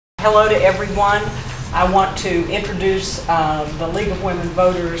Hello to everyone. I want to introduce the League of Women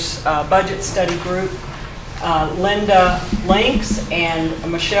Voters Budget Study Group. Linda Links and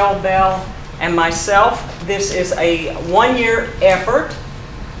Michelle Bell and myself. This is a one-year effort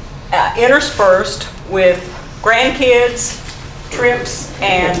interspersed with grandkids, trips,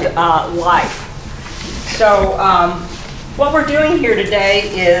 and life. So what we're doing here today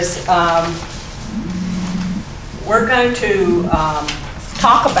is we're going to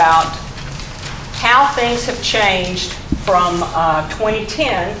talk about how things have changed from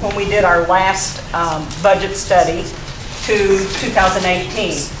 2010, when we did our last budget study, to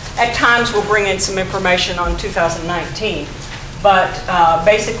 2018. At times we'll bring in some information on 2019, but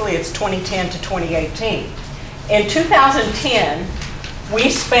basically it's 2010 to 2018. In 2010, we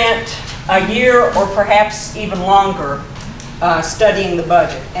spent a year or perhaps even longer studying the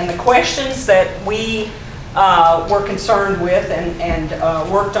budget. And the questions that we were concerned with and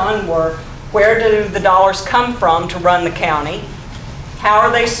worked on were: where do the dollars come from to run the county? How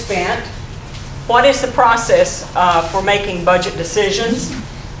are they spent? What is the process for making budget decisions?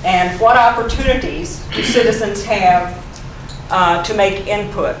 And what opportunities do citizens have to make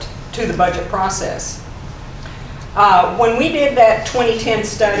input to the budget process? When we did that 2010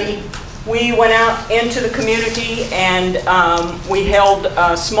 study, we went out into the community and we held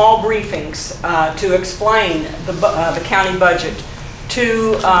small briefings to explain the county budget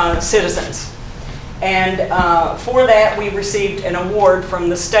to citizens. And for that, we received an award from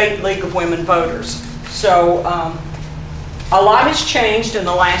the State League of Women Voters. So a lot has changed in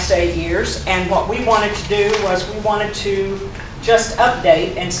the last 8 years, and what we wanted to do was we wanted to just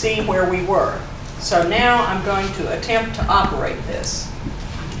update and see where we were. So now I'm going to attempt to operate this.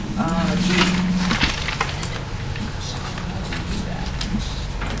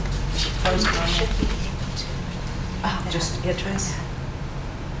 Just address.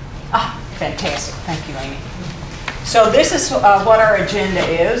 Fantastic. Thank you, Amy. So this is what our agenda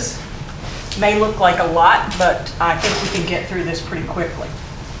is. May look like a lot, but I think we can get through this pretty quickly.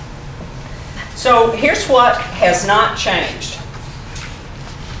 So here's what has not changed.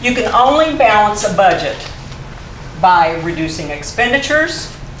 You can only balance a budget by reducing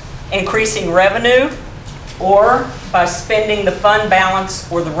expenditures, increasing revenue, or by spending the fund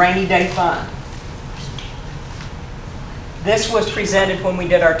balance or the rainy day fund. This was presented when we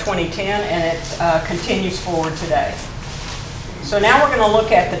did our 2010, and it continues forward today. So now we're going to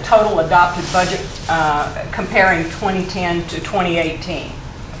look at the total adopted budget comparing 2010 to 2018.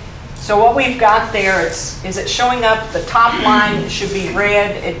 So what we've got there is it showing up, the top line should be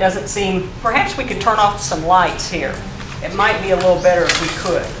red. It doesn't seem, perhaps we could turn off some lights here. It might be a little better if we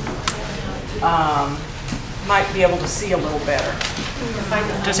could. Might be able to see a little better.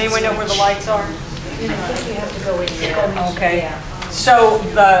 Does anyone know where the lights are? I think you have to go in there. Okay. Yeah. So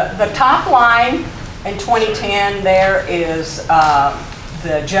the top line in 2010 there is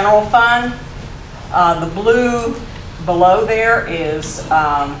the general fund. The blue below there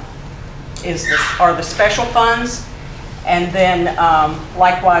are the special funds, and then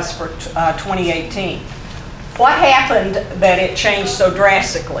likewise for 2018. What happened that it changed so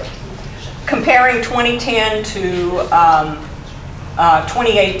drastically? Comparing 2010 to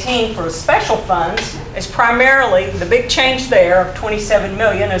 2018 for special funds is primarily, the big change there of 27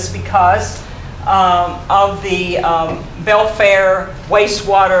 million is because of the Belfair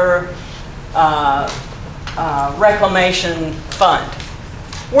wastewater reclamation fund.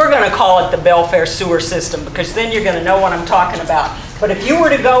 We're going to call it the Belfair sewer system because then you're going to know what I'm talking about. But if you were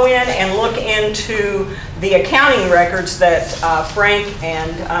to go in and look into the accounting records that Frank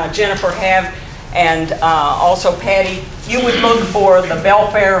and Jennifer have, and also Patty, you would look for the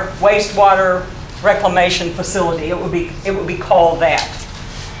Belfair wastewater reclamation facility. It would be called that.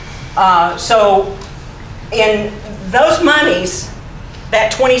 So in those monies,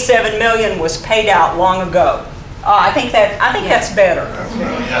 that 27 million was paid out long ago. I think that's better.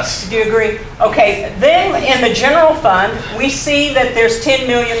 Yes. Do you agree? Okay. Then in the general fund, we see that there's 10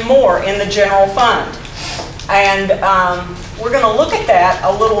 million more in the general fund, and we're going to look at that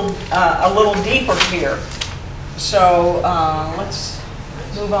a little deeper here. So let's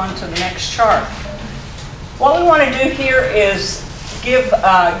move on to the next chart. What we want to do here is give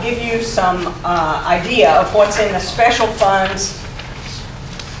you some idea of what's in the special funds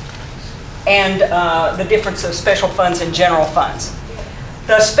and the difference of special funds and general funds.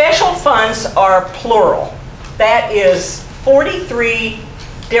 The special funds are plural. That is 43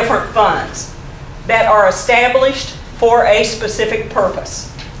 different funds that are established for a specific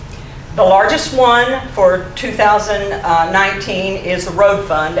purpose. The largest one for 2019 is the road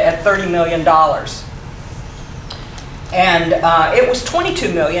fund at $30 million. And it was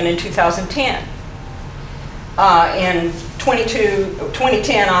 $22 million in 2010. In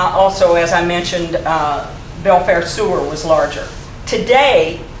 2010, also, as I mentioned, Belfair Sewer was larger.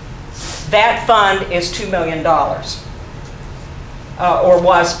 Today, that fund is $2 million, or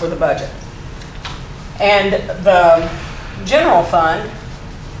was for the budget. And the general fund,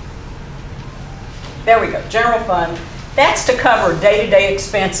 there we go, general fund, that's to cover day-to-day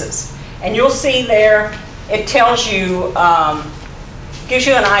expenses. And you'll see there, it tells you, gives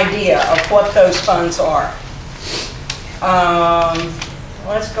you an idea of what those funds are.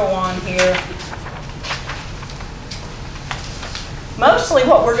 Let's go on here. Mostly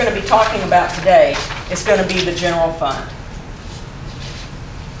what we're going to be talking about today is going to be the general fund.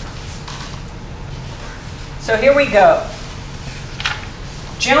 So here we go.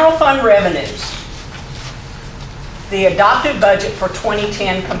 General fund revenues. The adopted budget for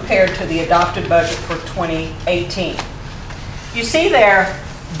 2010 compared to the adopted budget for 2018. You see there,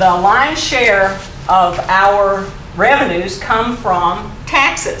 the lion's share of our revenues come from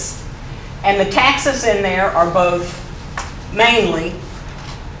taxes. And the taxes in there are both mainly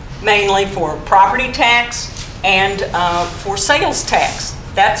for property tax and for sales tax.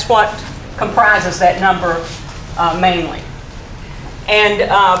 That's what comprises that number mainly. And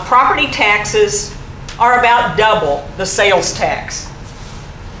property taxes are about double the sales tax.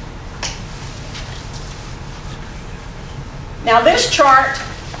 Now this chart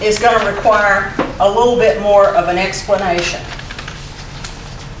is going to require a little bit more of an explanation.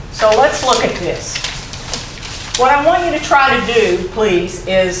 So let's look at this. What I want you to try to do, please,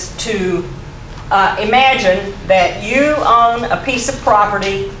 is to imagine that you own a piece of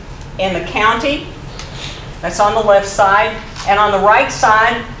property in the county, that's on the left side, and on the right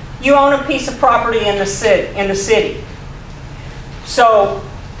side, you own a piece of property in the city. So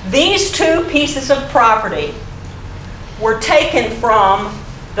these two pieces of property were taken from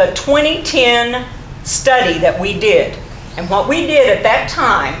the 2010 study that we did. And what we did at that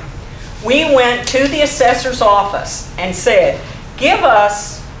time, we went to the assessor's office and said, give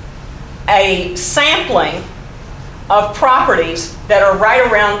us a sampling of properties that are right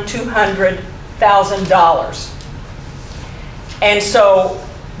around $200,000. And so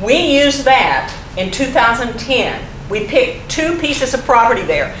we used that in 2010. We picked two pieces of property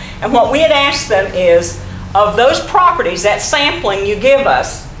there. And what we had asked them is, of those properties, that sampling you give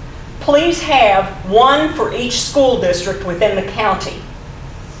us, please have one for each school district within the county.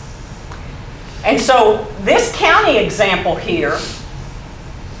 And so this county example here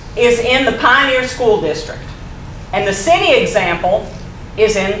is in the Pioneer School District. And the city example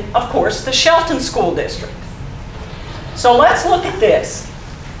is in, of course, the Shelton School District. So let's look at this.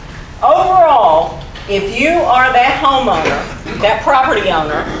 Overall, if you are that homeowner, that property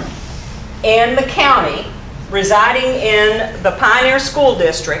owner in the county, residing in the Pioneer School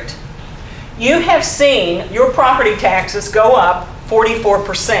District, you have seen your property taxes go up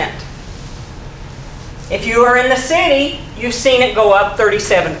 44%. If you are in the city, you've seen it go up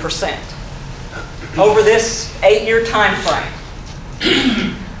 37% over this 8-year time frame.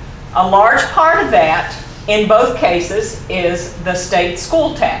 A large part of that, in both cases, is the state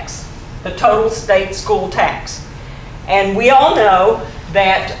school tax, the total state school tax. And we all know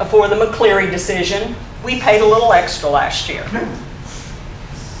that for the McCleary decision, we paid a little extra last year.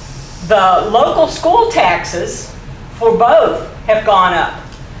 The local school taxes for both have gone up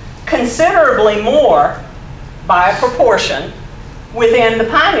considerably more by proportion within the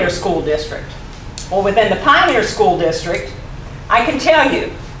Pioneer School District. Well, within the Pioneer School District, I can tell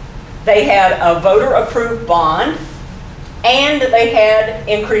you, they had a voter-approved bond and they had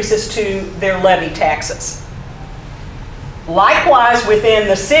increases to their levy taxes. Likewise, within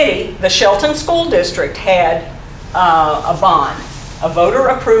the city, the Shelton School District had a bond, a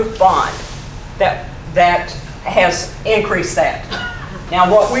voter-approved bond that has increased that. Now,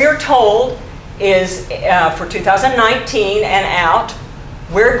 what we are told is for 2019 and out,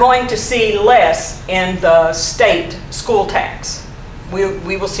 we're going to see less in the state school tax.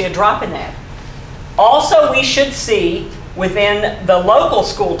 We will see a drop in that. Also, we should see within the local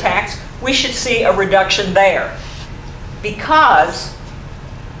school tax, we should see a reduction there, because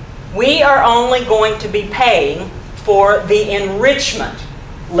we are only going to be paying for the enrichment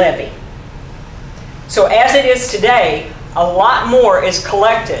levy. So as it is today, a lot more is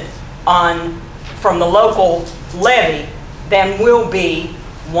collected from the local levy than will be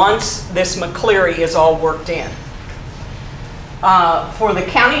once this McCleary is all worked in. For the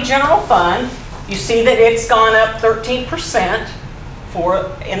county general fund, you see that it's gone up 13%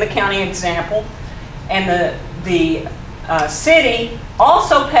 in the county example, and the city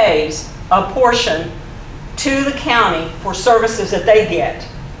also pays a portion to the county for services that they get,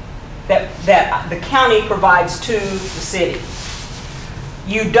 that the county provides to the city.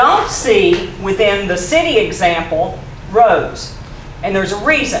 You don't see within the city example roads, and there's a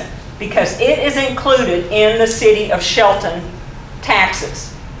reason, because it is included in the city of Shelton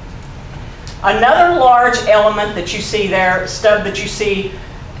taxes. Another large element that you see there, stub that you see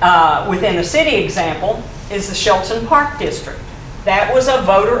within the city example, is the Shelton Park District. That was a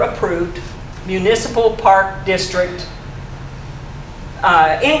voter-approved municipal park district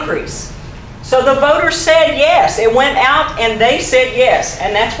increase. So the voters said yes. It went out and they said yes,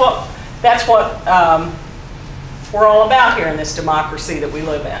 and that's what we're all about here in this democracy that we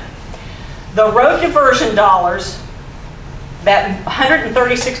live in. The road diversion dollars, that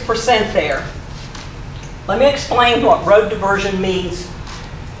 136% there. Let me explain what road diversion means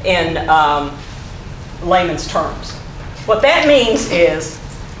in layman's terms. What that means is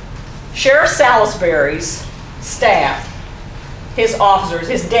Sheriff Salisbury's staff, his officers,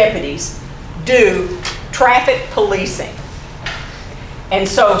 his deputies, do traffic policing. And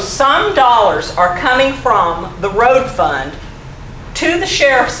so some dollars are coming from the road fund to the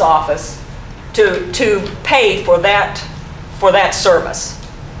sheriff's office to pay for that service.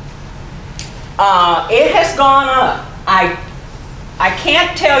 It has gone up. I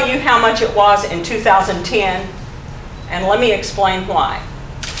can't tell you how much it was in 2010, and let me explain why.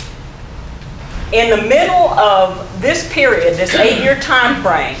 In the middle of this period, this 8-year time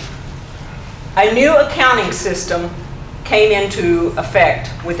frame, a new accounting system came into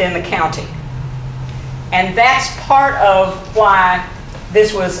effect within the county. And that's part of why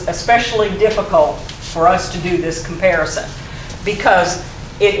this was especially difficult for us to do this comparison, because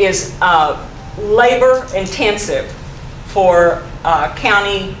it is labor intensive for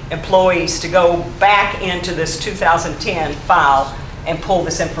county employees to go back into this 2010 file and pull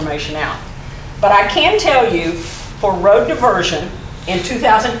this information out. But I can tell you, for road diversion, in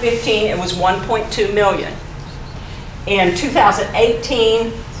 2015 it was 1.2 million. In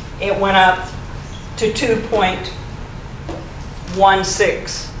 2018 it went up to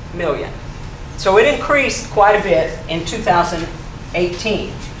 2.16 million. So it increased quite a bit in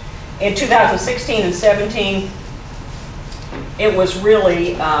 2018. In 2016 and 17 it was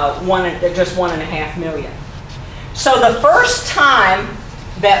really just 1.5 million. So the first time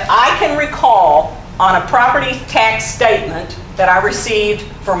that I can recall on a property tax statement that I received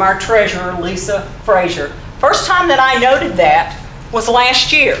from our treasurer, Lisa Frazier, first time that I noted that was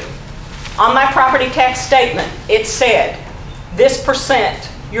last year. On my property tax statement, it said, this percent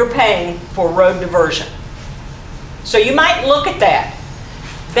you're paying for road diversion. So you might look at that.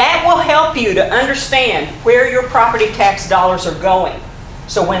 That will help you to understand where your property tax dollars are going.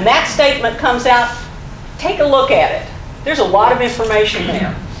 So when that statement comes out, take a look at it. There's a lot of information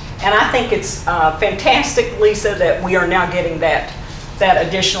there. And I think it's fantastic, Lisa, that we are now getting that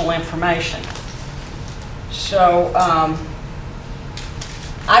additional information. So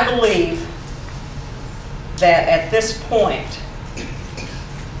I believe that at this point,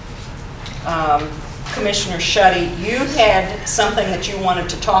 Commissioner Schutte, you had something that you wanted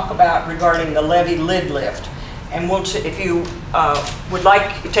to talk about regarding the levy lid lift. And if you would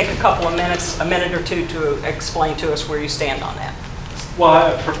like, take a couple of minutes, a minute or two, to explain to us where you stand on that. Well,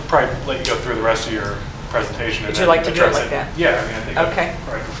 I'd probably let you go through the rest of your presentation. Would you like to do it like that? Yeah, I mean, I think okay. I'd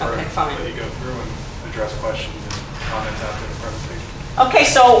probably prefer okay, fine. that you go through and address questions and comments after the presentation. Okay,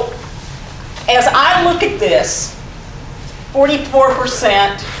 so as I look at this,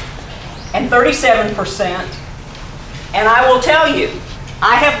 44% and 37%, and I will tell you,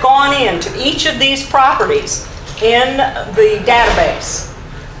 I have gone into each of these properties in the database.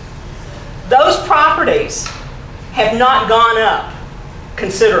 Those properties have not gone up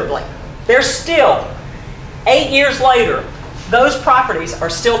considerably. They're still, 8 years later, those properties are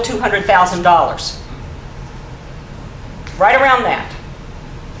still $200,000. Right around that.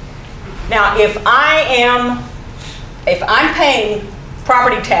 Now, if I'm paying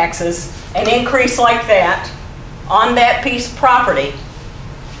property taxes, an increase like that on that piece of property,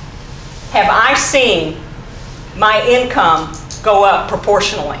 have I seen my income go up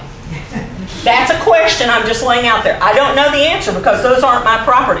proportionally? That's a question I'm just laying out there. I don't know the answer because those aren't my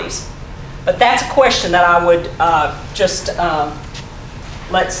properties. But that's a question that I would just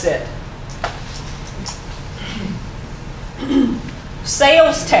let sit.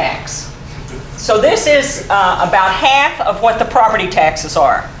 Sales tax. So this is about half of what the property taxes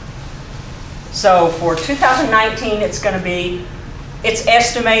are. So for 2019, it's going to be, it's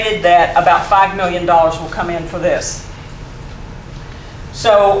estimated that about $5 million will come in for this.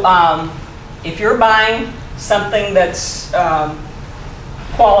 So if you're buying something that's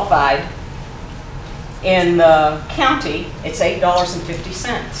qualified, In the county, it's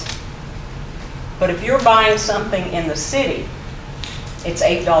 $8.50. But if you're buying something in the city, it's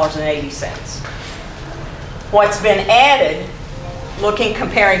 $8.80. What's been added,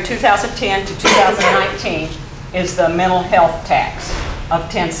 comparing 2010 to 2019, is the mental health tax of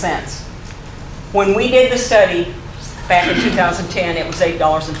 10 cents. When we did the study back in 2010, it was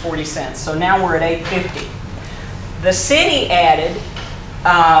 $8.40. So now we're at $8.50. The city added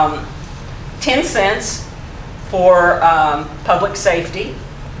 10 cents for public safety,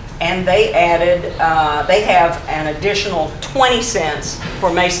 and they added, they have an additional 20 cents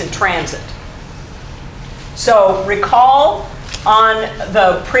for Mason Transit. So recall on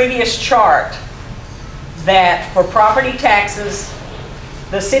the previous chart that for property taxes,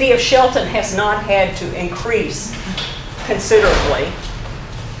 the city of Shelton has not had to increase considerably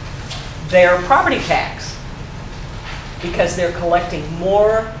their property tax because they're collecting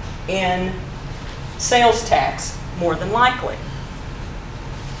more in sales tax, more than likely.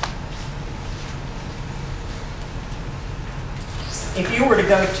 If you were to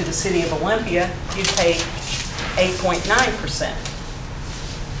go to the city of Olympia, you'd pay 8.9%.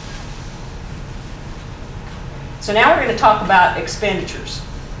 So now we're going to talk about expenditures.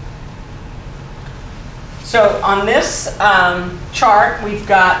 So on this chart, we've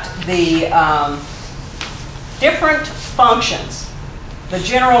got the different functions: the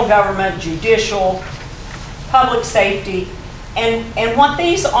general government, judicial, public safety, and what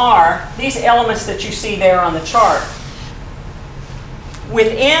these are, these elements that you see there on the chart.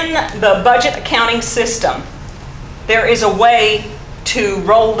 Within the budget accounting system, there is a way to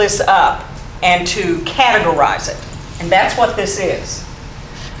roll this up and to categorize it. And that's what this is.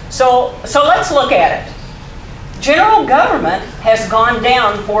 So let's look at it. General government has gone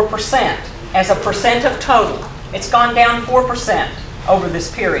down 4% as a percent of total. It's gone down 4% over this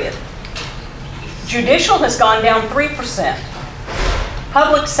period. Judicial has gone down 3%.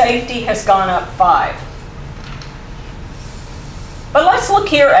 Public safety has gone up 5%. But let's look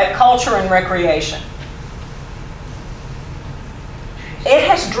here at culture and recreation. It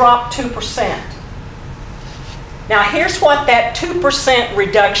has dropped 2%. Now here's what that 2%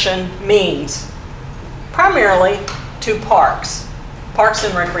 reduction means. Primarily to parks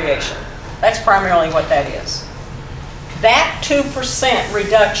and recreation. That's primarily what that is. That 2%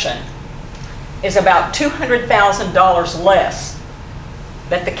 reduction is about $200,000 less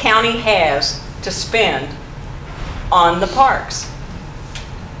that the county has to spend on the parks.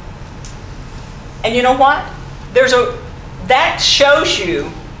 And you know what? That shows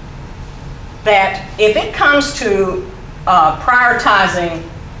you that if it comes to prioritizing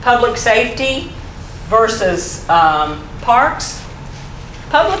public safety versus parks,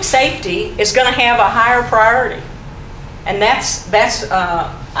 public safety is going to have a higher priority. And that's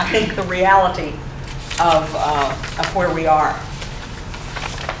I think, the reality of where we are.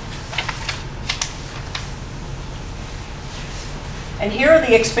 And here are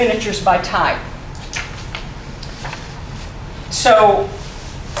the expenditures by type. So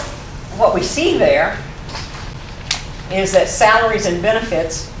what we see there is that salaries and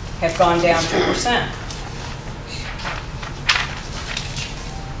benefits have gone down 2%.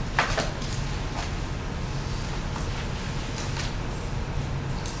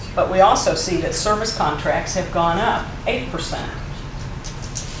 But we also see that service contracts have gone up 8%.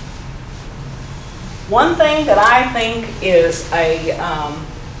 One thing that I think is a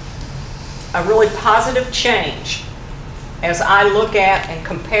really positive change as I look at and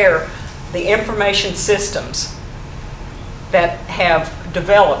compare the information systems that have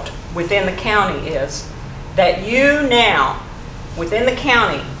developed within the county is that you now, within the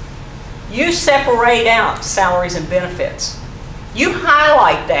county, you separate out salaries and benefits. You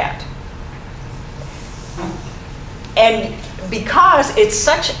highlight that. And because it's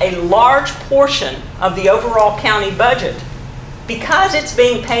such a large portion of the overall county budget, because it's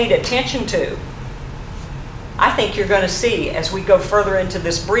being paid attention to, I think you're going to see, as we go further into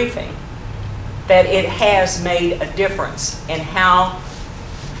this briefing, that it has made a difference in how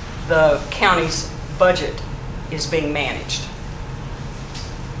the county's budget is being managed.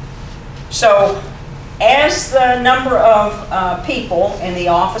 So, as the number of people in the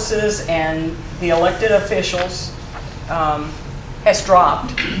offices and the elected officials has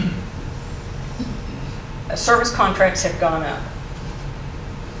dropped, service contracts have gone up.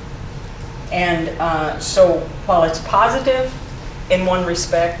 And so while it's positive in one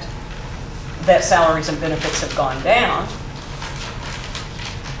respect that salaries and benefits have gone down,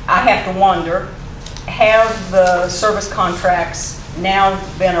 I have to wonder, have the service contracts now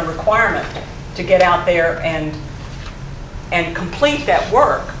been a requirement to get out there and complete that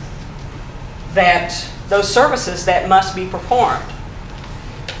work those services that must be performed.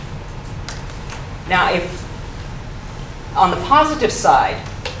 Now, if on the positive side,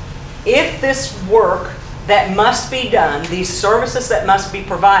 if this work that must be done, these services that must be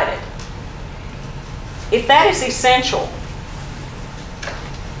provided, if that is essential,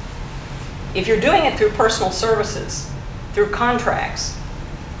 if you're doing it through personal services, through contracts,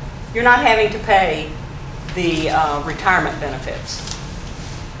 you're not having to pay the retirement benefits.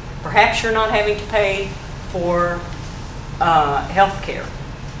 Perhaps you're not having to pay for health care.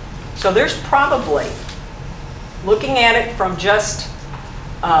 So there's probably, looking at it from just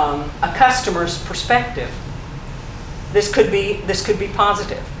a customer's perspective, this could be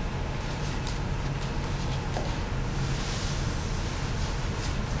positive.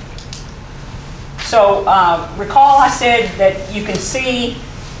 So recall I said that you can see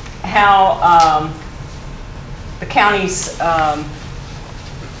how the county's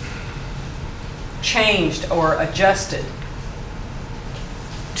changed or adjusted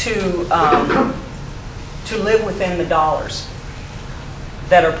to live within the dollars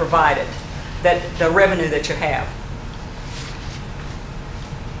that are provided, that the revenue that you have.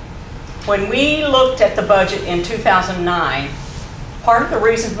 When we looked at the budget in 2009, part of the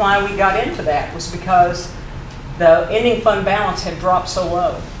reason why we got into that was because the ending fund balance had dropped so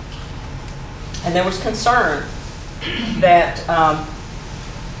low. And there was concern that,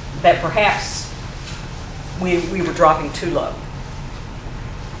 that perhaps we were dropping too low.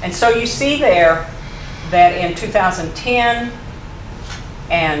 And so you see there that in 2010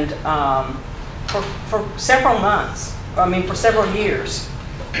 and for several months, I mean for several years,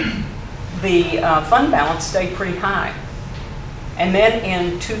 the fund balance stayed pretty high. And then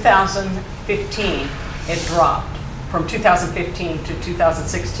in 2015, it dropped. From 2015 to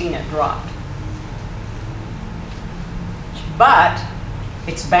 2016, it dropped. But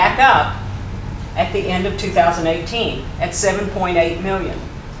it's back up at the end of 2018 at 7.8 million.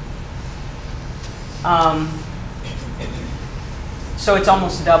 So it's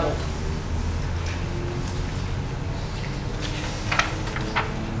almost doubled.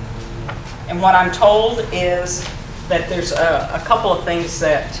 And what I'm told is that there's a couple of things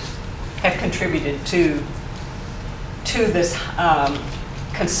that have contributed to this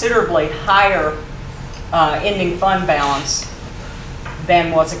considerably higher ending fund balance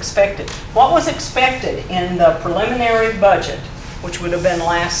than was expected. What was expected in the preliminary budget, which would have been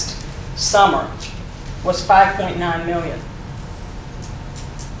last summer, was 5.9 million.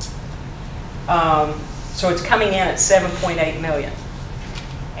 So it's coming in at 7.8 million.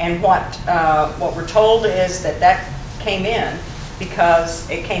 And what we're told is that came in because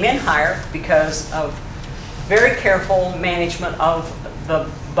it came in higher because of very careful management of the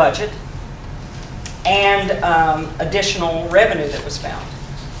budget and additional revenue that was found.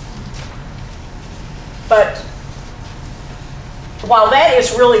 But while that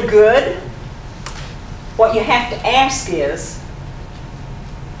is really good, what you have to ask is,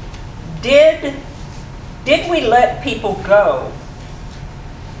 did we let people go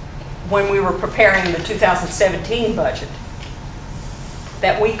when we were preparing the 2017 budget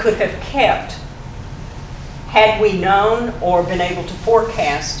that we could have kept had we known or been able to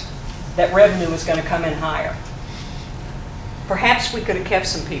forecast that revenue was going to come in higher? Perhaps we could have kept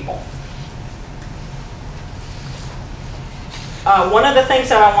some people. One of the things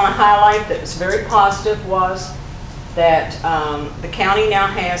that I want to highlight that was very positive was that the county now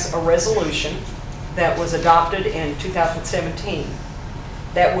has a resolution that was adopted in 2017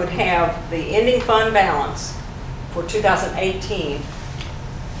 that would have the ending fund balance for 2018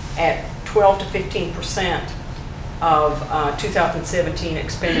 at 12 to 15% of 2017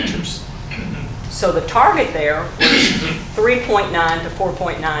 expenditures. So the target there was $3.9 to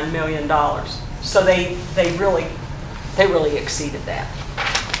 $4.9 million. So they really exceeded that.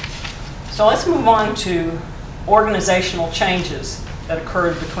 So let's move on to organizational changes that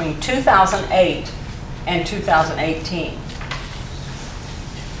occurred between 2008 and 2018.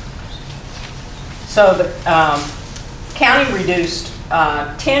 So the county reduced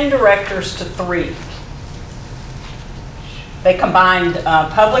 10 directors to 3. They combined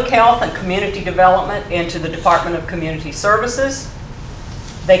public health and community development into the Department of Community Services.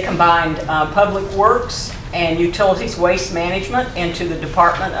 They combined public works and utilities waste management into the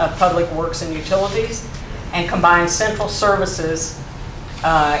Department of Public Works and Utilities, and combined central services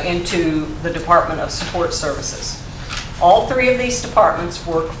into the Department of Support Services. All 3 of these departments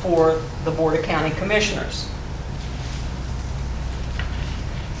work for the Board of County Commissioners.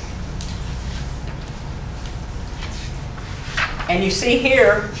 And you see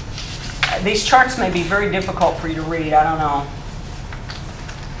here, these charts may be very difficult for you to read, I don't know.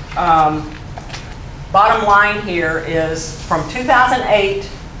 bottom line here is from 2008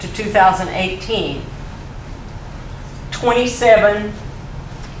 to 2018, 27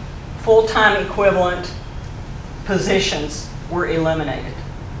 full-time equivalent positions were eliminated.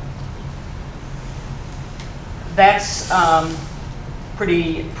 That's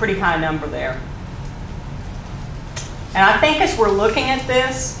pretty high number there. And I think as we're looking at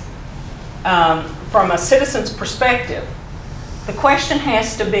this from a citizen's perspective, the question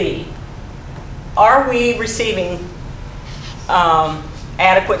has to be, are we receiving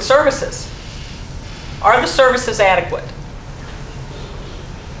adequate services? Are the services adequate?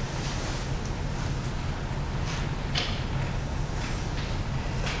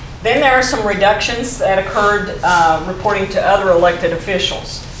 Then there are some reductions that occurred reporting to other elected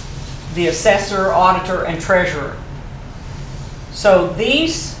officials, the assessor, auditor, and treasurer. So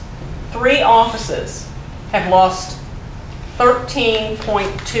these three offices have lost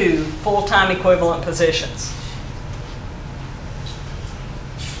 13.2 full-time equivalent positions.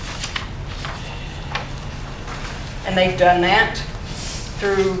 And they've done that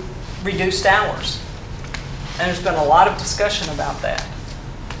through reduced hours. And there's been a lot of discussion about that.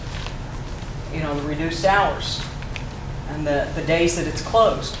 You know, the reduced hours and the days that it's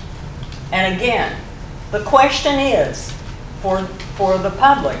closed. And again, the question is, for the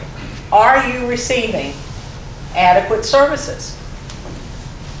public, are you receiving adequate services?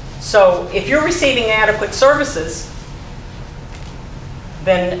 So if you're receiving adequate services,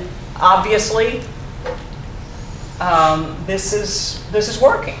 then obviously this is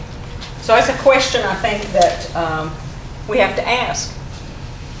working. So that's a question I think that we have to ask.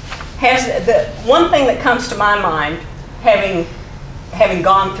 One thing that comes to my mind, having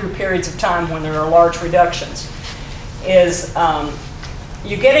gone through periods of time when there are large reductions, is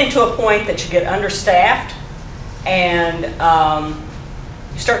you get into a point that you get understaffed and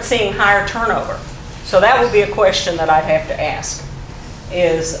you start seeing higher turnover. So that would be a question that I'd have to ask,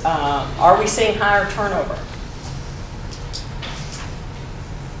 is are we seeing higher turnover?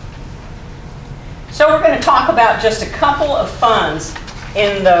 So we're going to talk about just a couple of funds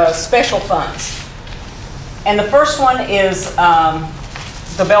in the special funds. And the first one is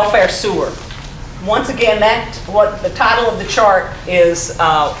the Belfair Sewer. Once again, what the title of the chart is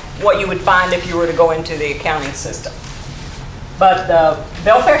what you would find if you were to go into the accounting system. But the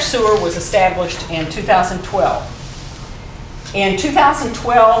Belfair Sewer was established in 2012. In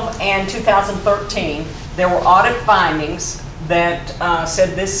 2012 and 2013, there were audit findings that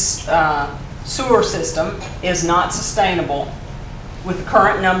said this sewer system is not sustainable with the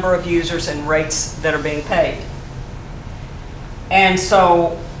current number of users and rates that are being paid. And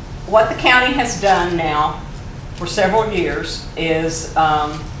so what the county has done now for several years is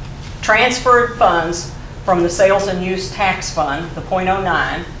transferred funds from the sales and use tax fund, the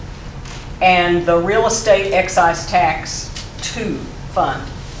 .09, and the real estate excise tax 2 fund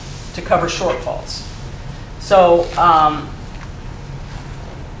to cover shortfalls. So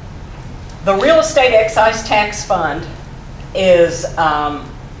the real estate excise tax fund is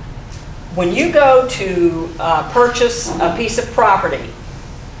when you go to purchase a piece of property,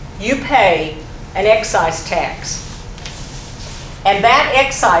 you pay an excise tax. And that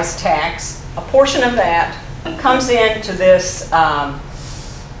excise tax, a portion of that, comes into this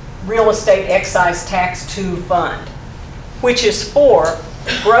real estate excise tax 2 fund, which is for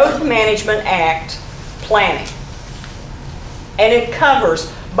Growth Management Act planning. And it covers,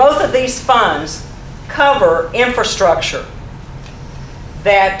 both of these funds cover infrastructure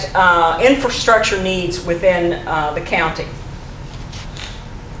that infrastructure needs within the county.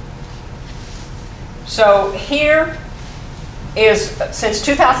 So here is, since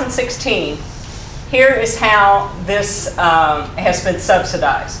 2016, here is how this has been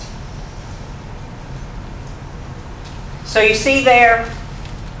subsidized. So you see there,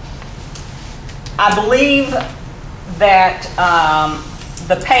 I believe that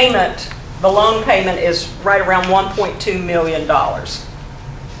the payment, the loan payment is right around $1.2 million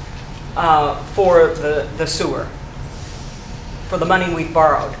for the sewer, for the money we've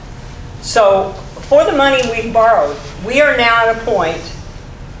borrowed. So for the money we've borrowed, we are now at a point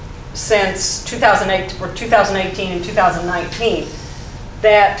since 2008, for 2018 and 2019,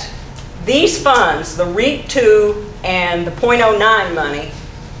 that these funds, the REAP 2 and the .09 money,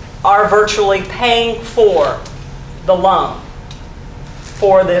 are virtually paying for the loan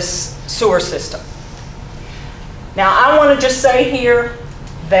for this sewer system. Now I want to just say here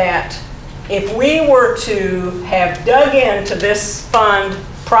that if we were to have dug into this fund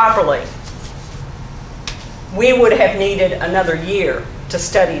properly, we would have needed another year to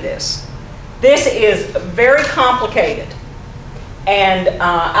study this. This is very complicated. And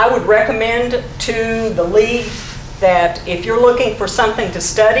I would recommend to the league that if you're looking for something to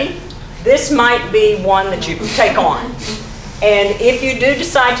study, this might be one that you can take on. And if you do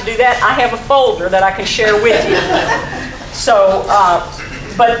decide to do that, I have a folder that I can share with you. So,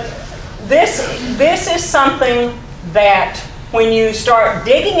 but this is something that when you start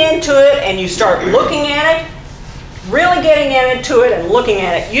digging into it and you start looking at it, really getting into it and looking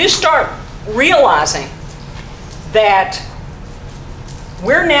at it, you start realizing that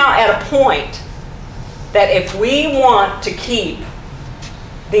we're now at a point that if we want to keep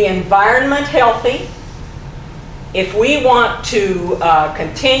the environment healthy, if we want to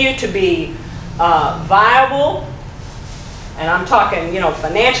continue to be viable, and I'm talking,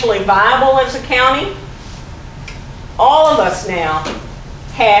 financially viable as a county, all of us now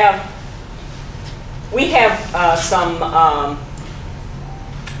we have some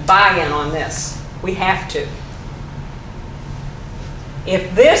buy-in on this. We have to.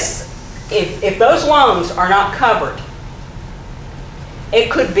 If those loans are not covered, it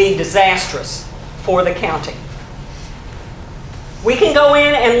could be disastrous for the county. We can go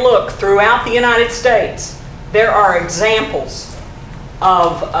in and look throughout the United States. There are examples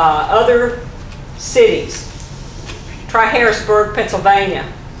of other cities. Try Harrisburg, Pennsylvania,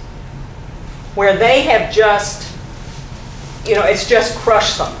 where they have just, it's just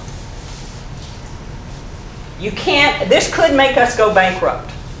crushed them. This could make us go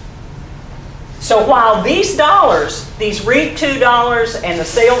bankrupt. So while these dollars, these REAP 2 dollars and the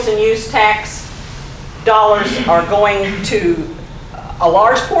sales and use tax dollars are going to, a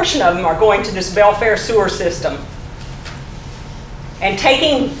large portion of them are going to this Belfair sewer system, and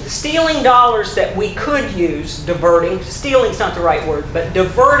stealing dollars that we could use, stealing's not the right word, but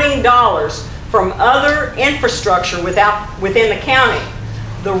diverting dollars from other infrastructure within the county.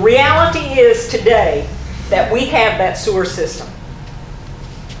 The reality is today that we have that sewer system.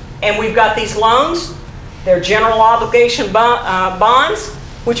 And we've got these loans, they're general obligation bonds,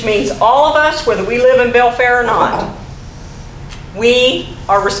 which means all of us, whether we live in Belfair or not, we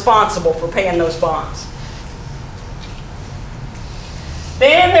are responsible for paying those bonds.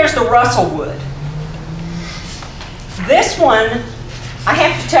 Then there's the Russellwood. This one, I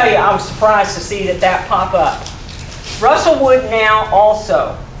have to tell you, I was surprised to see that pop up. Russellwood now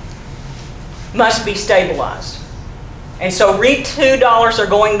also must be stabilized. And so REAP 2 dollars are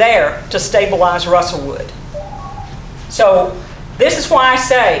going there to stabilize Russellwood. So this is why I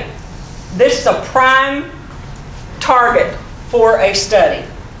say this is a prime target for a study.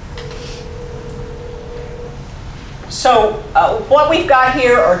 So what we've got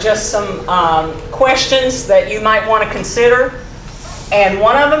here are just some questions that you might want to consider. And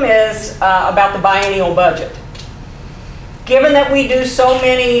one of them is about the biennial budget. Given that we do so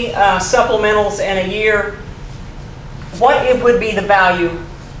many supplementals in a year, what it would be the value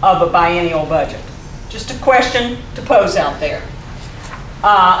of a biennial budget? Just a question to pose out there.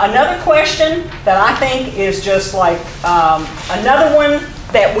 Another question that I think is just like another one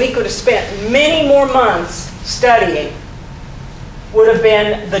that we could have spent many more months studying would have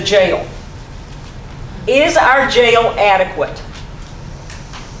been the jail. Is our jail adequate?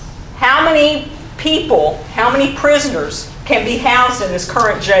 How many people, how many prisoners can be housed in this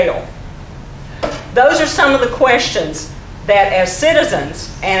current jail? Those are some of the questions that as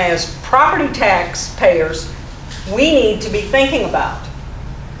citizens and as property tax payers we need to be thinking about.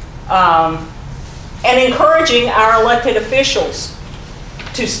 And encouraging our elected officials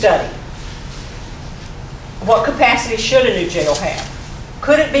to study. What capacity should a new jail have?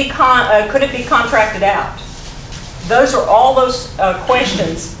 Could it be contracted out? Those are all those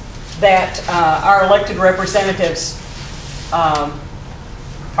questions that our elected representatives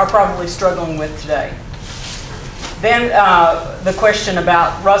are probably struggling with today. Then the question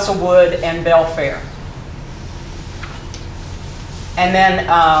about Russellwood and Belfair. And then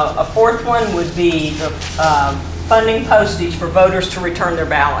a fourth one would be the funding postage for voters to return their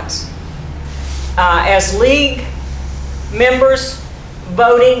ballots. As league members,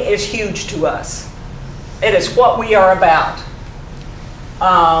 voting is huge to us. It is what we are about.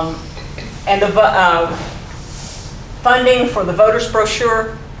 And the funding for the voters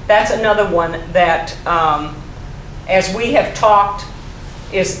brochure, that's another one that, as we have talked,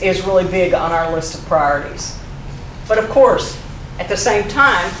 is really big on our list of priorities. But of course, at the same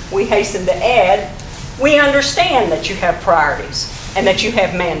time, we hasten to add, we understand that you have priorities and that you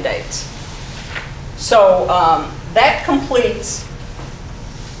have mandates. So that completes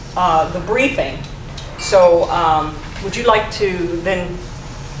the briefing. So would you like to then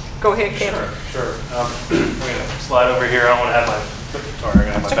go ahead, Kevin? Sure. I'm going to slide over here. I don't want to have my, sorry, I'm going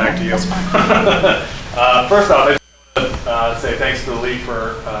to have my back to you. First off, Say thanks to the league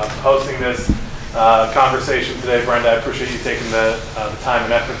for hosting this conversation today. Brenda, I appreciate you taking the time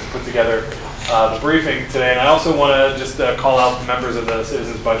and effort to put together the briefing today. And I also want to just call out the members of the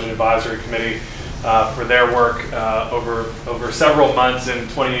Citizens Budget Advisory Committee for their work over several months in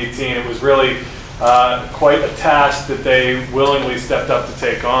 2018. It was really quite a task that they willingly stepped up to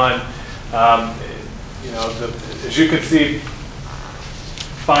take on. As you can see,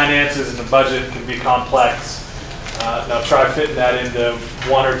 finances and the budget can be complex. Now try fitting that into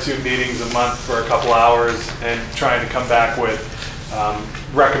 1 or 2 meetings a month for a couple hours and trying to come back with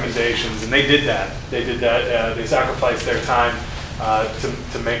recommendations. And they did that. They did that. They sacrificed their time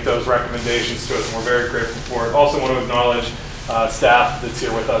to make those recommendations to us, and we're very grateful for it. Also want to acknowledge staff that's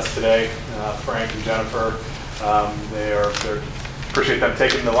here with us today, Frank and Jennifer. They appreciate them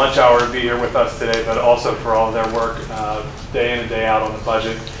taking the lunch hour to be here with us today, but also for all of their work day in and day out on the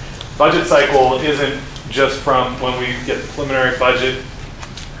budget. Budget cycle isn't just from when we get the preliminary budget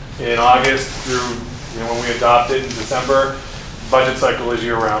in August through when we adopt it in December. Budget cycle is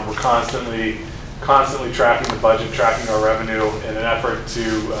year-round. We're constantly tracking the budget, tracking our revenue in an effort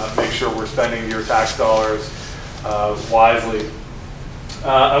to make sure we're spending your tax dollars wisely.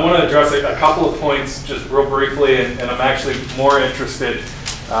 I want to address a couple of points just real briefly, and I'm actually more interested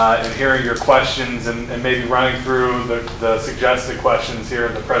in hearing your questions and maybe running through the suggested questions here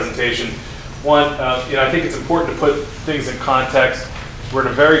in the presentation. One, I think it's important to put things in context. We're in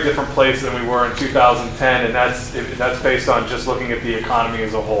a very different place than we were in 2010, and that's based on just looking at the economy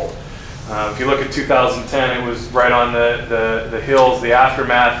as a whole. If you look at 2010, it was right on the hills, the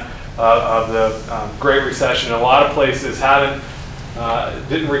aftermath of the Great Recession. A lot of places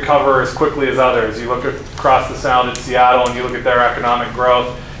didn't recover as quickly as others. You look across the Sound at Seattle and you look at their economic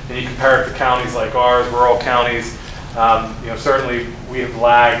growth and you compare it to counties like ours, rural counties. Certainly we have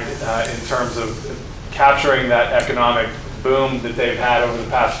lagged in terms of capturing that economic boom that they've had over the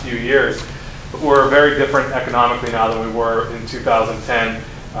past few years. But we're very different economically now than we were in 2010,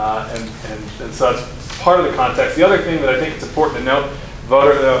 and so that's part of the context. The other thing that I think it's important to note,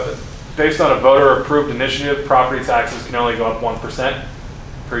 based on a voter-approved initiative, property taxes can only go up 1%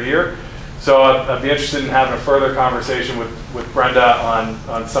 per year. So I'd be interested in having a further conversation with Brenda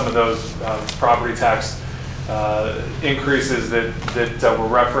on some of those property tax increases that were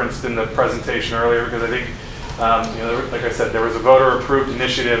referenced in the presentation earlier, because I think, like I said, there was a voter-approved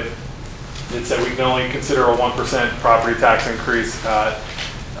initiative that said we can only consider a 1% property tax increase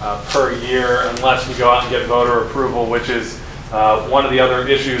per year unless we go out and get voter approval, which is one of the other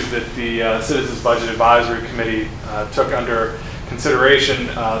issues that the Citizens Budget Advisory Committee took under consideration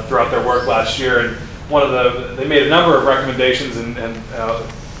throughout their work last year. And they made a number of recommendations, and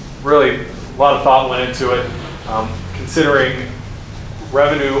really a lot of thought went into it, considering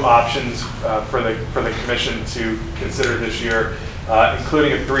revenue options for the commission to consider this year,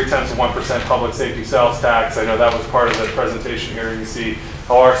 including a 0.3% public safety sales tax. I know that was part of the presentation here. You see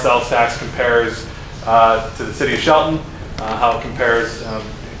how our sales tax compares to the city of Shelton, how it compares.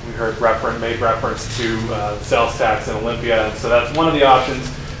 We heard made reference to sales tax in Olympia, and so that's one of the options.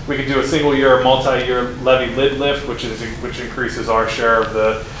 We could do a single-year, multi-year levy lid lift, which increases our share of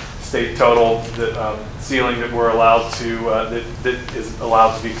the state total ceiling that we're allowed to that is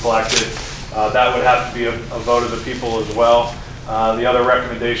allowed to be collected. That would have to be a vote of the people as well. The other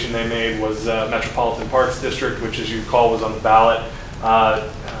recommendation they made was Metropolitan Parks District, which, as you recall, was on the ballot a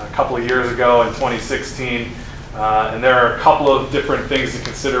couple of years ago in 2016. And there are a couple of different things to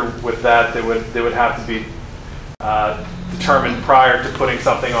consider with that. They would have to be determined prior to putting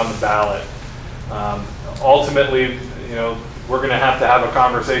something on the ballot. Ultimately, we're going to have a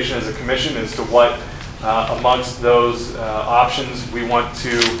conversation as a commission as to what amongst those options we want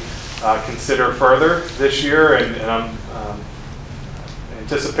to consider further this year, and I'm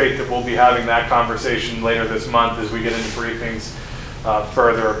anticipate that we'll be having that conversation later this month as we get into briefings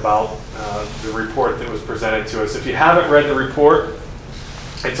further about the report that was presented to us. If you haven't read the report,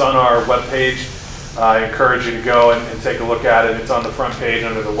 it's on our webpage. I encourage you to go and take a look at it. It's on the front page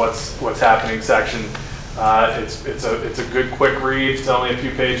under the What's Happening section. It's a good quick read. It's only a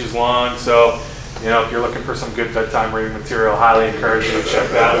few pages long, so if you're looking for some good bedtime reading material, highly encourage you to check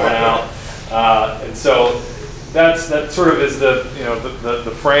that one out. And so that sort of is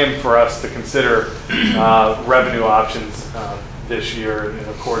the frame for us to consider revenue options this year. And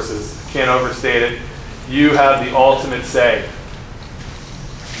of course, can't overstate it, you have the ultimate say.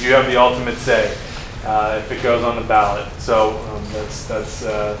 You have the ultimate say if it goes on the ballot. So that's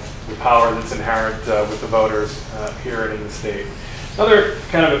the power that's inherent with the voters here and in the state. Another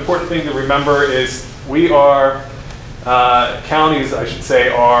kind of important thing to remember is we are, counties, I should say,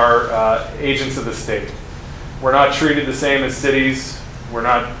 are agents of the state. we're not treated the same as cities. We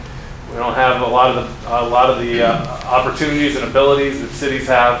don't have a lot of the opportunities and abilities that cities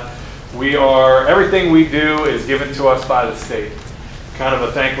have. Everything we do is given to us by the state. Kind of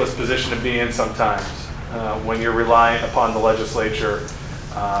a thankless position to be in sometimes when you're reliant upon the legislature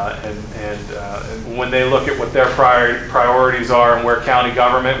and when they look at what their priorities are and where county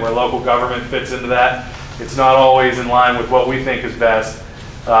government, where local government fits into that. It's not always in line with what we think is best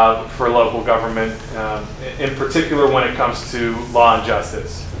for local government, in particular when it comes to law and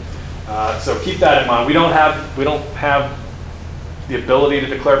justice. So keep that in mind. We don't have the ability to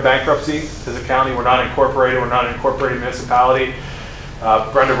declare bankruptcy as a county. We're not incorporated. We're not an incorporated municipality.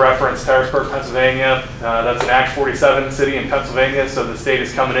 Brenda referenced Harrisburg, Pennsylvania. That's an Act 47 city in Pennsylvania, so the state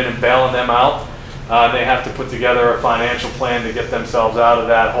is coming in and bailing them out. They have to put together a financial plan to get themselves out of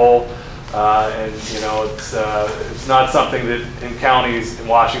that hole. And it's not something that in counties in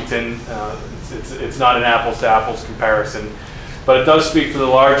Washington, it's not an apples to apples comparison, but it does speak to the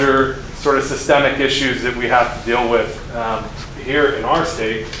larger sort of systemic issues that we have to deal with here in our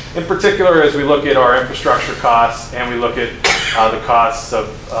state, in particular as we look at our infrastructure costs and we look at the costs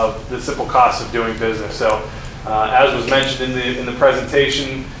of the simple costs of doing business. So as was mentioned in the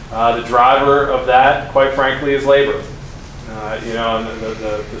presentation, the driver of that, quite frankly, is labor. And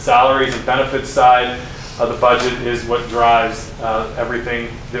the salaries and benefits side of the budget is what drives everything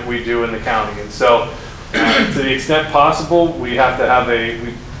that we do in the county. And so to the extent possible, we have to have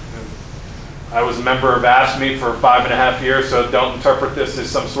I was a member of AFSCME for 5.5 years, so don't interpret this as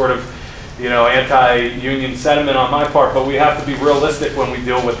some sort of anti-union sentiment on my part, but we have to be realistic when we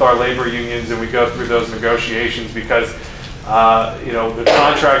deal with our labor unions and we go through those negotiations, because the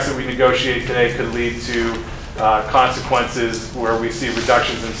contracts that we negotiate today could lead to consequences where we see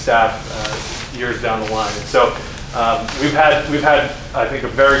reductions in staff years down the line. And so we've had I think a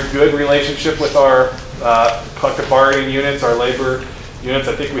very good relationship with our collective bargaining units, our labor units.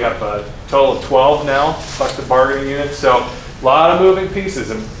 I think we have a total of 12 now collective bargaining units. So a lot of moving pieces,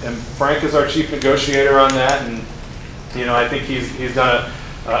 and Frank is our chief negotiator on that, and I think he's done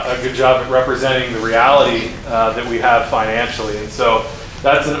a good job at representing the reality that we have financially. And so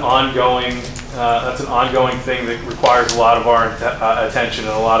that's an ongoing thing that requires a lot of our attention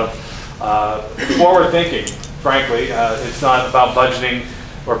and a lot of forward thinking. Frankly, it's not about budgeting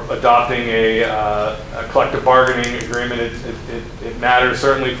or adopting a collective bargaining agreement. It matters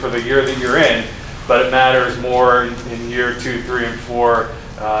certainly for the year that you're in, but it matters more in year 2, 3, and 4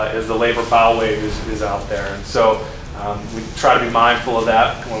 as the labor bow wave is out there. And so we try to be mindful of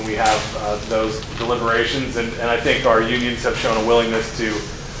that when we have those deliberations, and I think our unions have shown a willingness to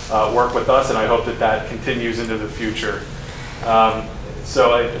work with us, and I hope that continues into the future.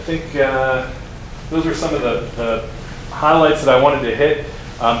 So I think those are some of the highlights that I wanted to hit.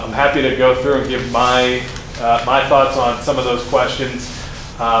 I'm happy to go through and give my thoughts on some of those questions.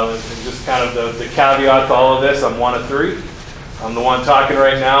 And just kind of the caveat to all of this, I'm one of 3. I'm the one talking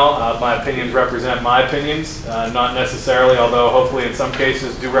right now. My opinions represent my opinions, not necessarily, although hopefully in some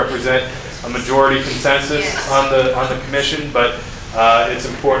cases do represent a majority consensus on the commission. But it's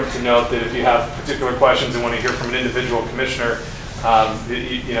important to note that if you have particular questions and want to hear from an individual commissioner,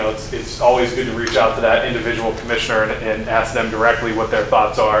 it's always good to reach out to that individual commissioner and ask them directly what their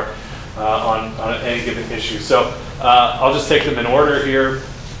thoughts are on any given issue. So I'll just take them in order here.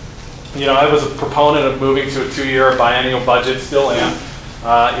 I was a proponent of moving to a 2-year biennial budget, still am.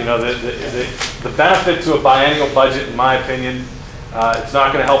 The benefit to a biennial budget, in my opinion, it's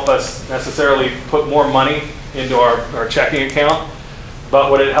not going to help us necessarily put more money into our checking account. But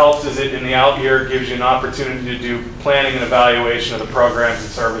what it helps is it in the out year gives you an opportunity to do planning and evaluation of the programs and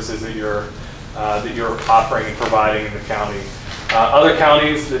services that you're offering and providing in the county. Other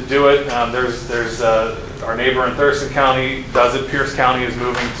counties that do it, there's our neighbor in Thurston County does it. Pierce County is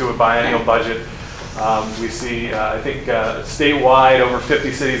moving to a biennial budget. We see, I think statewide, over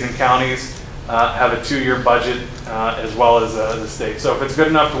 50 cities and counties have a 2-year budget as well as the state. So if it's good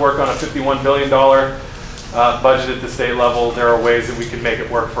enough to work on a $51 billion budget at the state level, there are ways that we can make it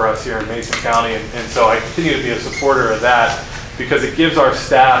work for us here in Mason County, and so I continue to be a supporter of that, because it gives our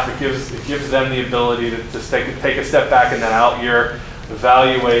staff, it gives them the ability to take a step back in that out year,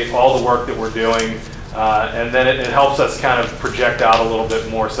 evaluate all the work that we're doing, and then it helps us kind of project out a little bit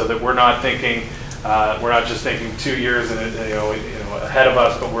more, so that we're not just thinking 2 years and ahead of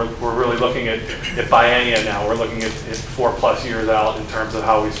us, but we're really looking at biennia now. We're looking at 4+ years out in terms of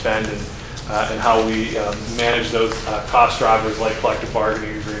how we spend and how we manage those cost drivers like collective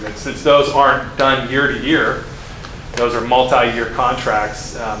bargaining agreements. Since those aren't done year to year, those are multi-year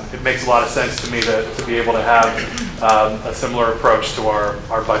contracts, it makes a lot of sense to me to be able to have a similar approach to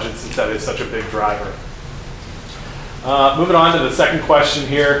our budget, since that is such a big driver. Moving on to the second question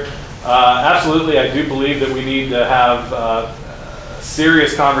here. Absolutely, I do believe that we need to have a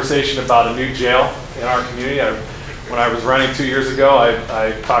serious conversation about a new jail in our community. When I was running 2 years ago,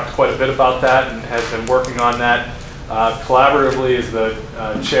 I talked quite a bit about that and have been working on that collaboratively as the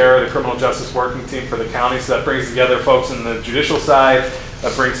chair of the Criminal Justice Working Team for the county. So that brings together folks in the judicial side,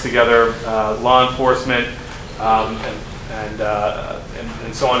 that brings together law enforcement, and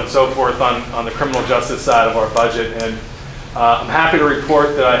so on and so forth on the criminal justice side of our budget. And I'm happy to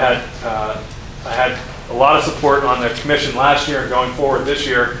report that I had a lot of support on the commission last year and going forward this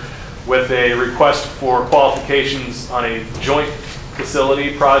year with a request for qualifications on a joint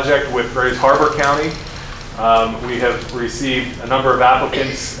facility project with Grays Harbor County. We have received a number of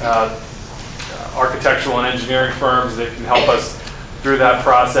applicants, architectural and engineering firms that can help us through that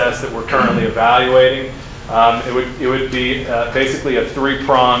process that we're currently evaluating. It would be basically a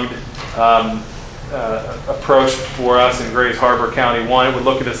three-pronged approach for us in Grays Harbor County. One, it would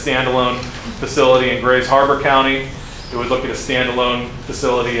look at a standalone facility in Grays Harbor County. It would look at a standalone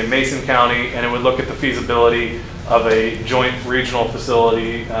facility in Mason County, and it would look at the feasibility of a joint regional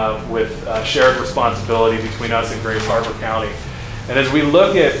facility with shared responsibility between us and Grays Harbor County. And as we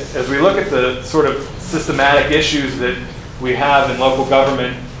look at the sort of systematic issues that we have in local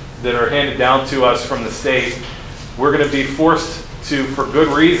government that are handed down to us from the state, we're going to be forced to, for good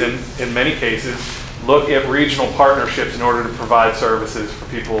reason, in many cases, look at regional partnerships in order to provide services for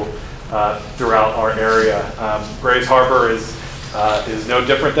people throughout our area. Grays Harbor is no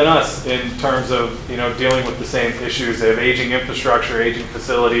different than us in terms of dealing with the same issues. They have aging infrastructure, aging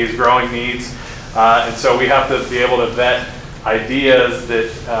facilities, growing needs, and so we have to be able to vet ideas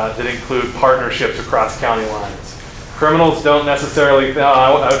that include partnerships across county lines. Criminals don't necessarily,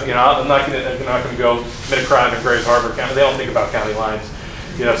 I'm not going to go commit a crime in Grays Harbor County. They don't think about county lines,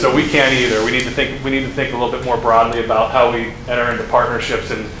 so we can't either. We need to think a little bit more broadly about how we enter into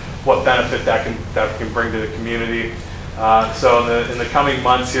partnerships and what benefit that can bring to the community. So in the coming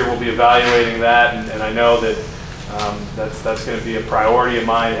months here, we'll be evaluating that, and I know that that's going to be a priority of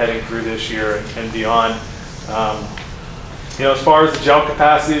mine heading through this year and beyond. As far as the jail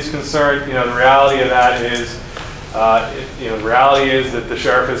capacity is concerned, the reality of that is, the reality is that the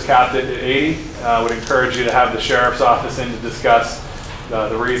sheriff has capped it at 80. I would encourage you to have the sheriff's office in to discuss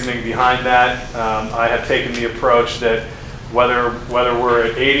the reasoning behind that. I have taken the approach that whether we're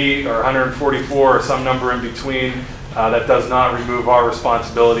at 80 or 144 or some number in between, that does not remove our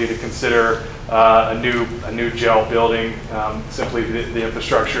responsibility to consider a new jail building. Simply the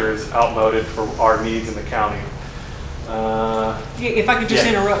infrastructure is outmoded for our needs in the county. If I could just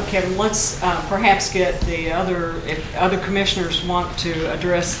interrupt, Kevin, let's perhaps get if other commissioners want to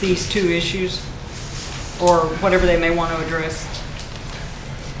address these two issues or whatever they may want to address.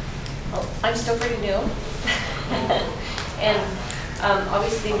 Well, I'm still pretty new. And I'll be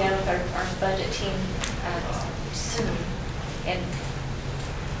sitting down with our budget team soon. And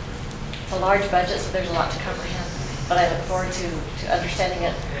it's a large budget, so there's a lot to comprehend. But I look forward to understanding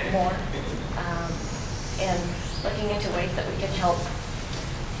it more and looking into ways that we can help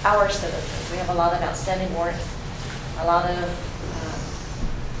our citizens. We have a lot of outstanding warrants, a lot of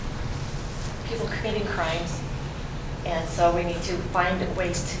people committing crimes, and so we need to find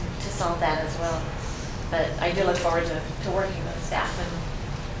ways to solve that as well. But I do look forward to working with staff and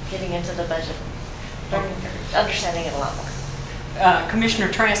getting into the budget, understanding it a lot more. Commissioner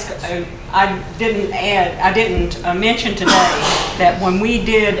Trask, I didn't mention today that when we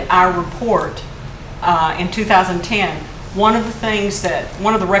did our report in 2010, one of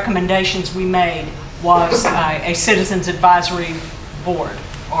the recommendations we made was a citizens advisory board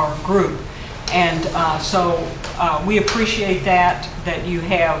or group, and so we appreciate that you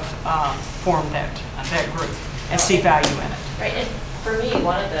have formed that group and see value in it. Right, and for me,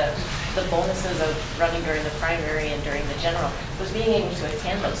 one of the bonuses of running during the primary and during the general was being able to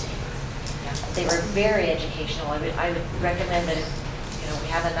attend those meetings. Yeah. They were very educational. I would recommend that if we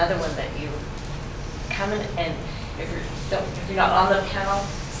have another one that you come in, and if you're not on the panel,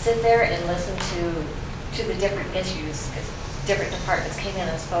 sit there and listen to the different issues, because different departments came in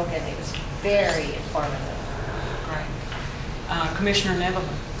and spoke, and it was very informative. Right. Commissioner Nevel.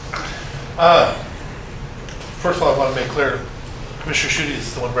 First of all, I want to make clear, Commissioner Schutte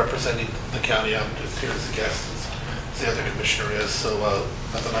is the one representing the county. I'm just here as a guest, as the other commissioner is, so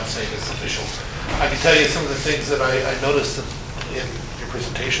nothing I'm saying is official. I can tell you some of the things that I noticed in your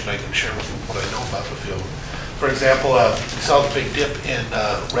presentation. I can share with you what I know about the field. For example, we saw the big dip in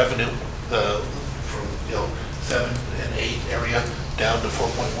revenue from 7 and 8 area down to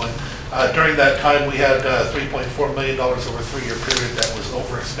 4.1. During that time, we had $3.4 million over a 3-year period that was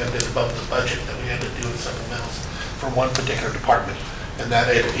overexpended above the budget that we had to do in supplementals. for one particular department, and that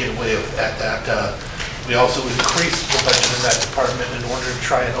ate away at that. We also increased the budget in that department in order to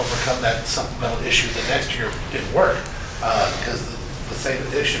try and overcome that supplemental issue that next year didn't work, because the same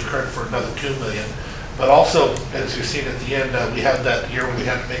issue occurred for another $2 million. But also, as you've seen at the end, we had that year when we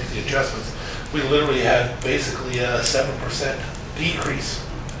had to make the adjustments. We literally had basically a 7% decrease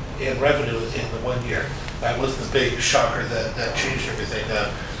in revenue in the 1 year. That was the big shocker that changed everything.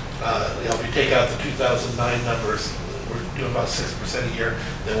 If you take out the 2009 numbers, we're doing about 6% a year,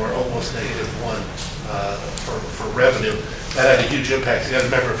 then we're almost -1 for revenue. That had a huge impact. You got to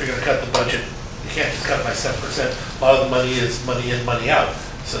remember, if you're going to cut the budget, you can't just cut it by 7%. A lot of the money is money in, money out.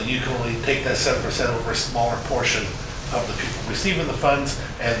 So you can only take that 7% over a smaller portion of the people receiving the funds,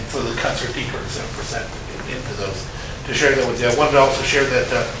 and so the cuts are deeper than 7% into those. To share that with you, I wanted to also share that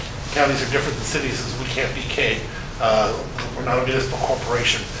counties are different than cities, as we can't be K. We're not a municipal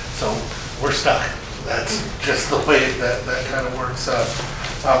corporation, so we're stuck. That's just the way that kind of works.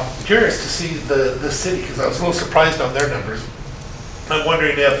 I'm curious to see the city, because I was a little surprised on their numbers. I'm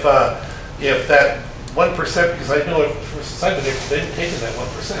wondering if that 1%, because I know since I've been here, they've taken that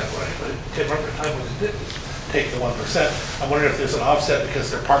 1%, right? But I can't remember a time when they didn't take the 1%. I'm wondering if there's an offset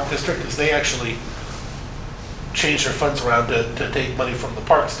because their park district, because they actually change their funds around to take money from the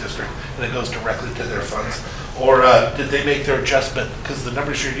Parks District, and it goes directly to their funds. Or did they make their adjustment? Because the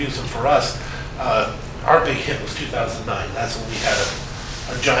numbers you're using for us, our big hit was 2009. That's when we had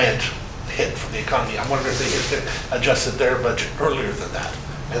a giant hit from the economy. I wonder if they adjusted their budget earlier than that,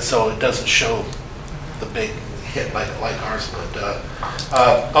 and so it doesn't show the big hit like ours would.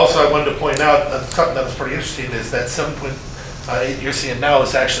 Also, I wanted to point out something that was pretty interesting is that 7.8 you're seeing now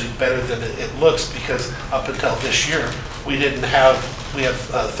is actually better than it looks, because up until this year we have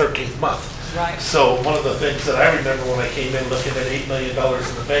 13th month. Right. So one of the things that I remember when I came in looking at $8 million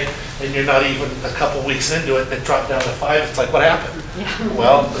in the bank, and you're not even a couple weeks into it, and it dropped down to 5, it's like, what happened? Yeah.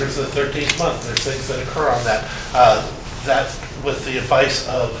 Well, there's the 13th month. There's things that occur on that. That with the advice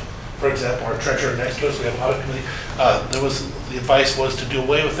of, for example, our treasurer next to us, we have an audit committee, the advice was to do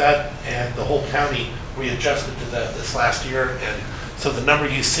away with that, and the whole county readjusted to that this last year. And so the number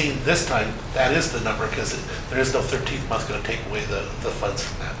you've seen this time, that is the number, because there is no 13th month going to take away the funds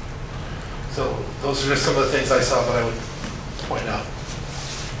from that. So those are just some of the things I saw that I would point out.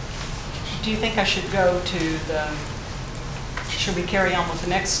 Do you think I should go to the, should we carry on with the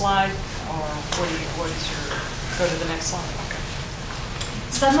next slide? Or what is your, go to the next slide? Okay.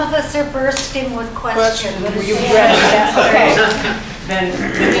 Some of us are bursting with questions. Were you ready? Okay. Then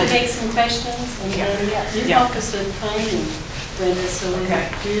Can we take some questions? And Yeah. then you Yeah. help us with timing, Brenda, so we Okay.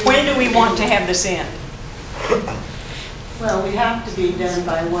 do. When do we want to have this in? Well, we have to be done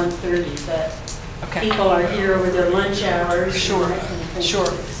by 1:30, but Okay. people are here over their lunch hours. and Sure, that kind of thing.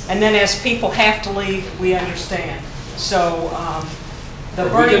 sure. And then as people have to leave, we understand. So the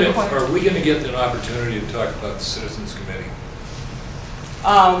burning question. Are we going to get an opportunity to talk about the Citizens Committee?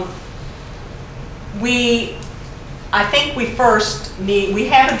 I think we first need, we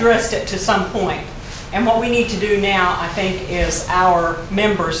have addressed it to some point, and what we need to do now, I think, is our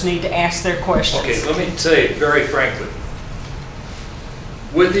members need to ask their questions. Okay, let me say very frankly,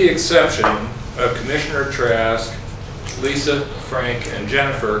 with the exception of Commissioner Trask, Lisa, Frank, and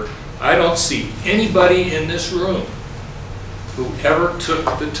Jennifer, I don't see anybody in this room who ever took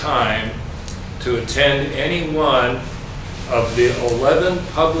the time to attend any one of the 11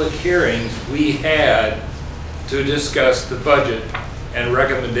 public hearings we had to discuss the budget and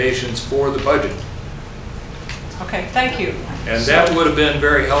recommendations for the budget. Okay, thank you. And that would have been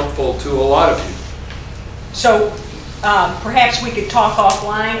very helpful to a lot of you. So perhaps we could talk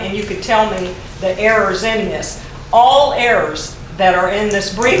offline and you could tell me the errors in this. All errors that are in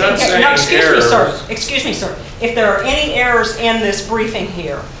this briefing. I'm not saying No, excuse me, sir. errors. Excuse me, sir. If there are any errors in this briefing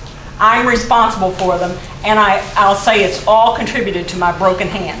here, I'm responsible for them, and I'll say it's all contributed to my broken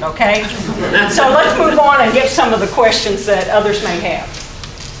hand, okay? So let's move on and get some of the questions that others may have.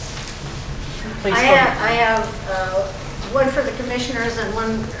 Please I go ahead. have one for the commissioners and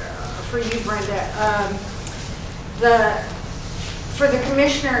one for you, Brenda. For the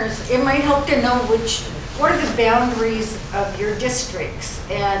commissioners, it might help to know what are the boundaries of your districts,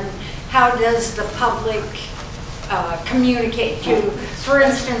 and how does the public communicate to, for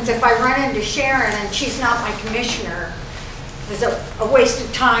instance, if I run into Sharon and she's not my commissioner, is it a waste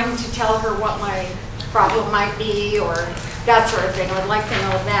of time to tell her what my problem might be, or that sort of thing? I would like to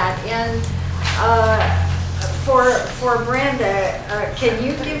know that. And for Brenda, can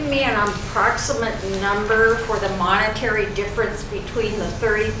you give me an approximate number for the monetary difference between the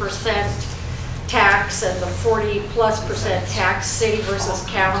 30% tax and the 40+% tax, city versus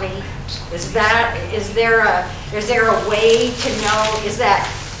county? Is there a way to know, is that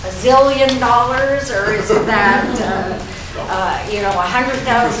 $1 zillion or is that,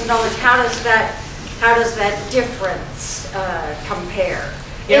 $100,000? How does that difference compare?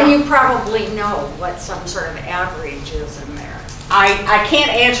 Yeah. And you probably know what some sort of average is in there. I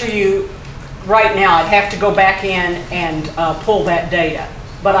can't answer you right now. I'd have to go back in and pull that data,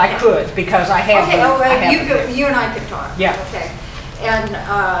 but I could because I have. Okay, them. you and I could talk. Yeah. Okay. And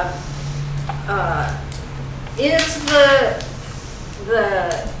is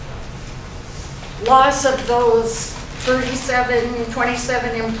the loss of those 27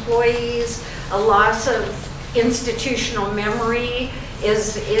 employees a loss of institutional memory?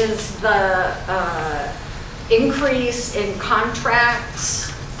 Is the increase in contracts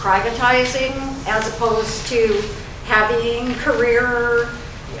privatizing as opposed to having career,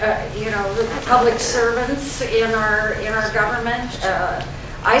 public servants in our government?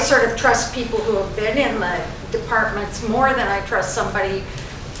 I sort of trust people who have been in the departments more than I trust somebody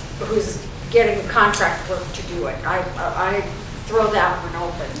who's getting contract work to do it. I throw that one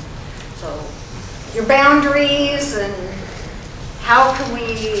open. So your boundaries and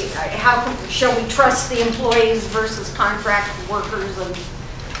shall we trust the employees versus contract workers and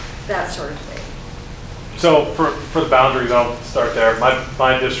that sort of thing? So for the boundaries, I'll start there.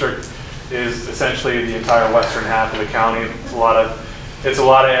 My district is essentially the entire western half of the county. It's a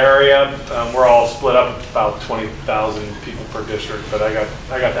lot of area. We're all split up about 20,000 people per district, but I got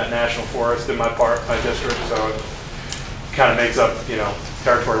that national forest in my district, so it kind of makes up,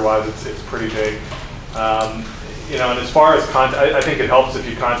 territory-wise, it's pretty big. And as far as I think it helps if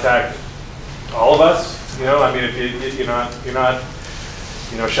you contact all of us. I mean, if you're not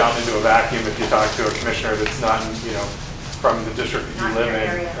shouting into a vacuum if you talk to a commissioner that's not, from the district that you live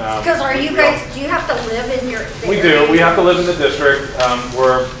in. Because do you have to live in your We area? do. We have to live in the district.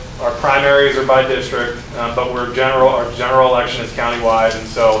 Our primaries are by district, but our general election is countywide, and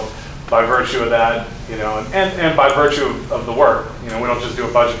so by virtue of that, and by virtue of the work, we don't just do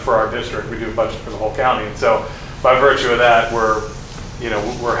a budget for our district, we do a budget for the whole county, and so by virtue of that, we're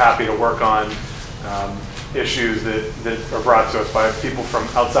happy to work on issues that are brought to us by people from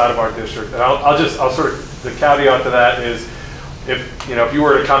outside of our district. And I'll sort of, the caveat to that is, if you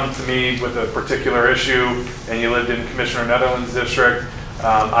were to come to me with a particular issue and you lived in Commissioner Netherland's district,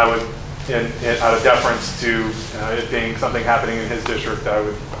 I would, out of deference to it being something happening in his district, I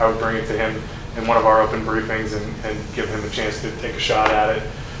would bring it to him in one of our open briefings and give him a chance to take a shot at it.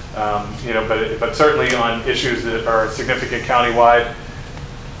 But certainly on issues that are significant countywide,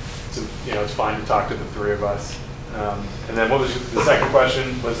 it's fine to talk to the three of us. And then what was the second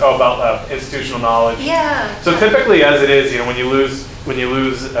question? Was about institutional knowledge. Yeah. So typically, as it is, when you lose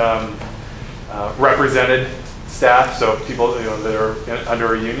represented staff, so people that are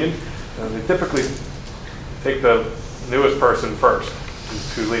under a union, they typically take the newest person first,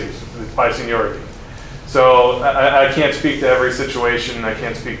 who leaves by seniority. So I can't speak to every situation. I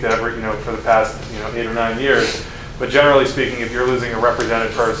can't speak to every for the past 8 or 9 years. But generally speaking, if you're losing a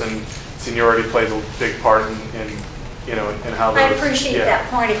represented person, seniority plays a big part in how those. I appreciate that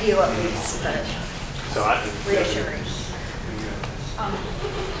point of view at least, but so reassuring. I'm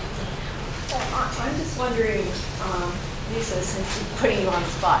just wondering, Lisa, since I'm putting you on the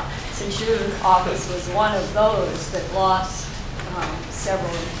spot, since your office was one of those that lost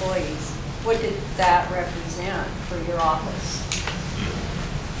several employees, what did that represent for your office?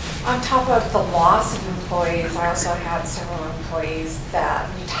 On top of the loss of employees, I also had several employees that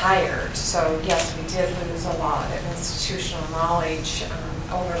retired. So yes, we did lose a lot of institutional knowledge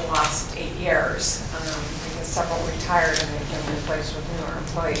over the last 8 years because several retired and they've been replaced with newer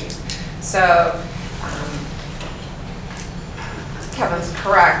employees. So Kevin's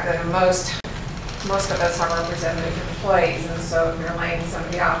correct that most of us are representative employees, and so if you're laying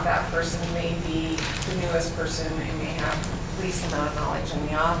somebody off, that person may be the newest person and may have least amount of knowledge in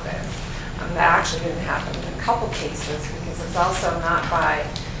the office. That actually didn't happen in a couple cases because it's also not by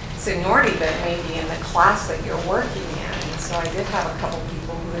seniority, but maybe in the class that you're working in. And so I did have a couple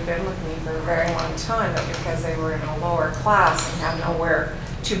people who had been with me for a very long time, but because they were in a lower class and had nowhere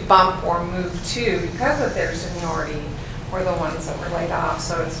to bump or move to because of their seniority, were the ones that were laid off.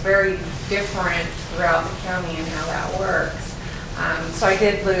 So it's very different throughout the county and how that works. So I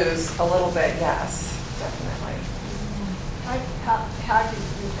did lose a little bit, yes, definitely.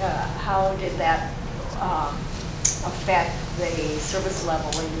 How did that affect the service level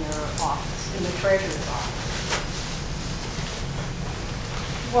in your office, in the treasurer's office?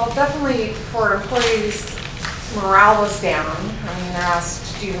 Well, definitely for employees, morale was down. I mean, they're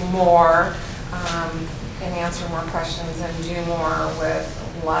asked to do more. and answer more questions and do more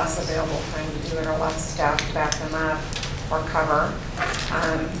with less available time to do it or less staff to back them up or cover.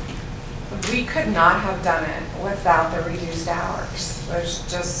 We could not have done it without the reduced hours. It's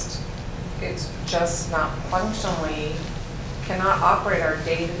just not functionally, cannot operate our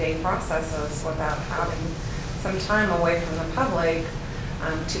day-to-day processes without having some time away from the public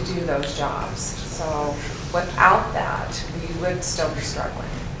to do those jobs. So without that, we would still be struggling.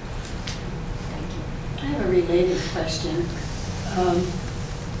 I have a related question.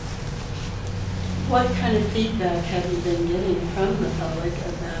 What kind of feedback have you been getting from the public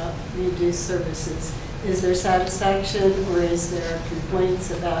about reduced services? Is there satisfaction, or is there complaints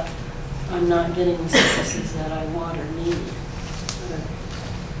about I'm not getting the services that I want or need?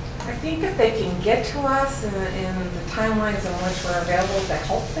 I think if they can get to us in the timelines in which we're available to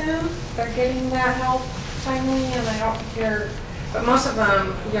help them, they're getting that help timely, and I don't hear, but most of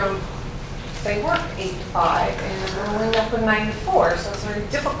them, you know, they work 8 to 5 and they'll end up with 9 to 4, so it's very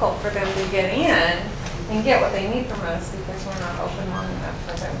difficult for them to get in and get what they need from us because we're not open long enough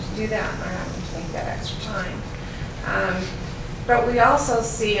for them to do that, and they're having to make that extra time. But we also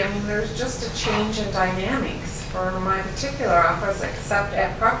see, I mean, there's just a change in dynamics for my particular office, except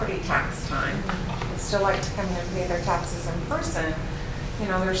at property tax time. They still like to come in and pay their taxes in person. You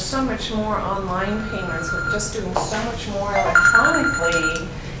know, there's so much more online payments. We're just doing so much more electronically.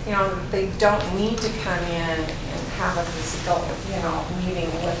 You know, they don't need to come in and have a physical, you know,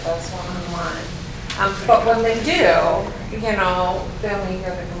 meeting with us one-on-one. But when they do, you know, then we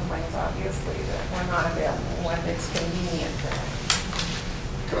hear the complaints, obviously, that we're not available when it's convenient for them.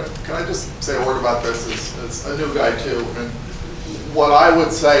 Can I just say a word about this as a new guy too? And what I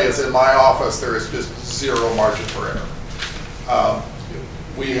would say is in my office there is just zero margin for error.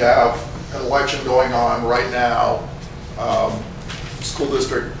 We have an election going on right now, school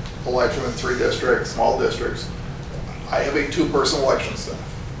district election in 3 districts, small districts. I have a 2-person election staff.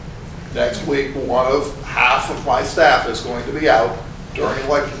 Next week, half of my staff is going to be out during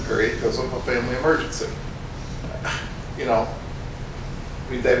election period because of a family emergency. You know,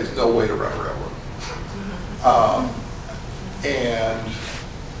 I mean, that is no way to run a railroad. And,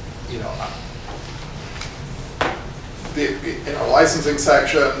 you know, in our licensing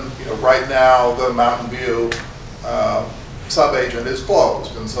section, you know, right now the Mountain View sub-agent is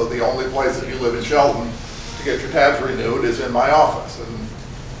closed. And so the only place if you live in Shelton to get your tabs renewed is in my office. And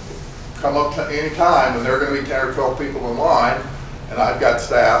come up to any time and there are going to be 10 or 12 people in line. And I've got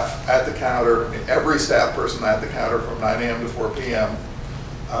staff at the counter, I mean, every staff person at the counter from 9 a.m. to 4 p.m.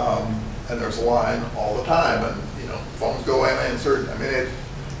 And there's a line all the time, and you know, phones go unanswered. I mean,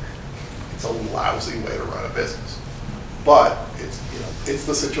 it's a lousy way to run a business, but it's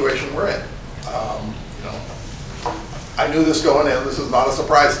the situation we're in. You know, I knew this going in. This is not a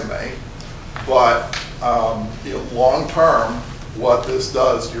surprise to me, but you know, long term, what this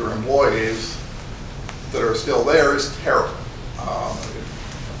does to your employees that are still there is terrible.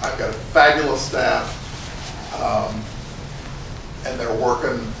 I've got a fabulous staff, and they're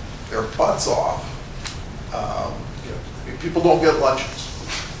working their butts off. You know, people don't get lunches.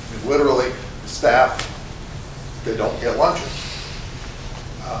 I mean, literally, staff, they don't get lunches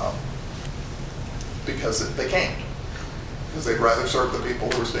because they can't. Because they'd rather serve the people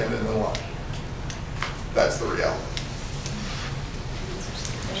who are standing in line. That's the reality.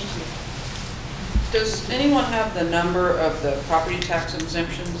 Does anyone have the number of the property tax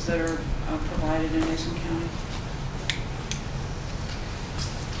exemptions that are provided in Mason County?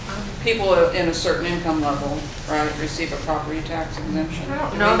 People in a certain income level, right, receive a property tax exemption. I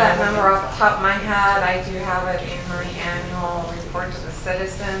don't know that number off the top of my head. I do have it in my annual report to the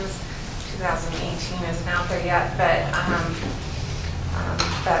citizens. 2018 isn't out there yet, but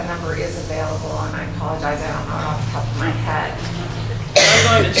that number is available, and I apologize, I don't know it off the top of my head.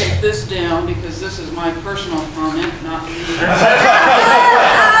 I'm going to take this down because this is my personal comment, not me.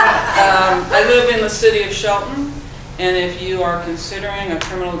 I live in the city of Shelton, and if you are considering a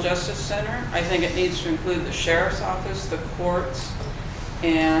criminal justice center, I think it needs to include the sheriff's office, the courts,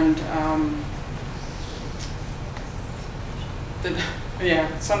 and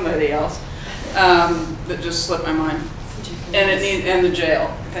somebody else that just slipped my mind. And the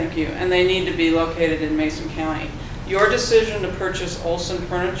jail, thank you. And they need to be located in Mason County. Your decision to purchase Olson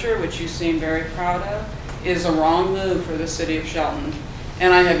Furniture, which you seem very proud of, is a wrong move for the city of Shelton.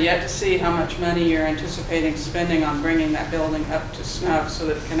 And I have yet to see how much money you're anticipating spending on bringing that building up to snuff so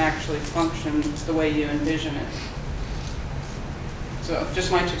that it can actually function the way you envision it. So,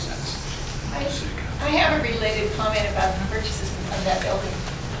 just my 2 cents. I have a related comment about the purchases of that building.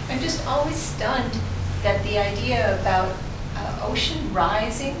 I'm just always stunned that the idea about ocean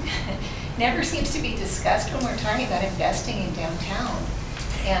rising never seems to be discussed when we're talking about investing in downtown.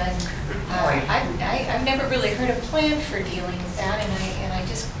 And I've never really heard a plan for dealing with that, and I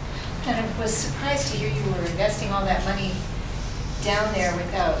just kind of was surprised to hear you were investing all that money down there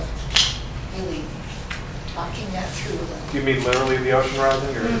without really talking that through. Do you mean literally the ocean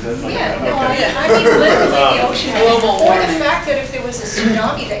rising, or is it? Yeah, no, Okay. I mean literally the ocean. Global Or the warming. fact that if there was a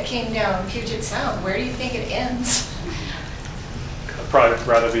tsunami that came down Puget Sound, where do you think it ends? I'd probably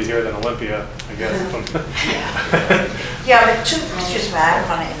rather be here than Olympia, I guess. Yeah, but excuse me, I don't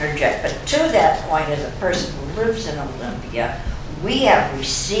want to interject, but to that point, as a person who lives in Olympia, we have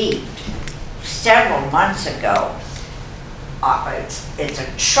received several months ago, it's a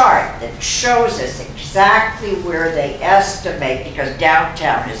chart that shows us exactly where they estimate, because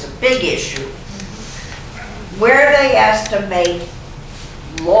downtown is a big issue, where they estimate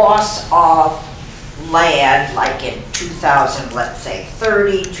loss of land, like in 2000, let's say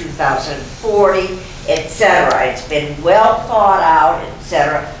 30, 2040, etc. It's been well thought out,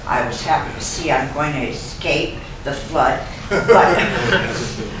 etc. I was happy to see I'm going to escape the flood,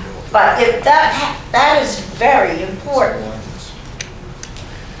 but if that is very important.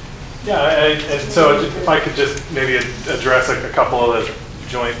 Yeah, and so if I could just maybe address a couple of the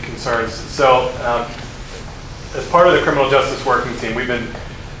joint concerns. So as part of the criminal justice working team, we've been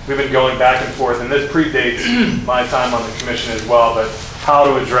going back and forth, and this predates my time on the commission as well, but how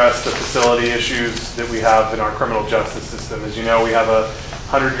to address the facility issues that we have in our criminal justice system. As you know, we have a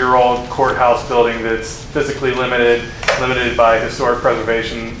 100-year-old courthouse building that's physically limited by historic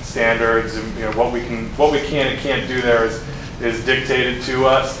preservation standards, and what we can and can't do there is dictated to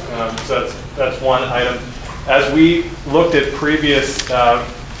us. So that's one item. As we looked at previous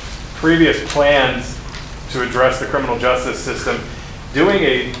plans to address the criminal justice system, doing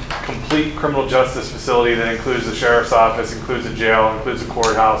a complete criminal justice facility that includes the sheriff's office, includes a jail, includes a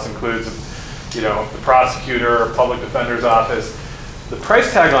courthouse, includes the prosecutor or public defender's office, the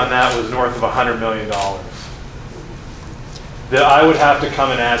price tag on that was north of $100 million that I would have to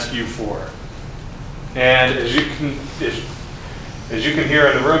come and ask you for. And as you can hear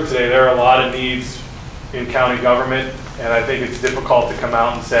in the room today, there are a lot of needs in county government, and I think it's difficult to come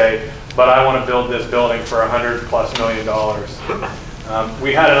out and say, but I want to build this building for $100+ million.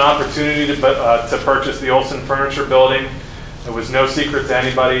 We had an opportunity to purchase the Olson Furniture building. It was no secret to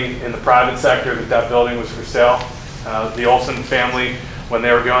anybody in the private sector that building was for sale. The Olson family, when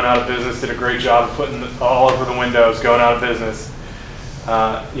they were going out of business, did a great job of putting all over the windows, going out of business.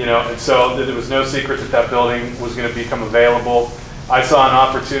 And so there was no secret that building was going to become available. I saw an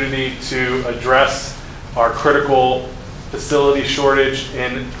opportunity to address our critical facility shortage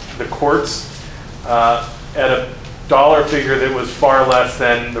in the courts at a dollar figure that was far less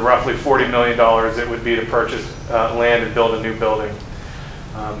than the roughly $40 million it would be to purchase land and build a new building.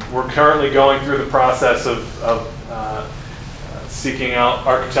 We're currently going through the process of seeking out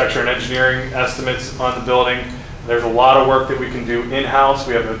architecture and engineering estimates on the building. There's a lot of work that we can do in-house.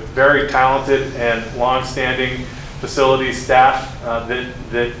 We have a very talented and long-standing facility staff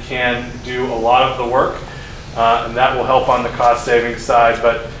that can do a lot of the work, and that will help on the cost savings side.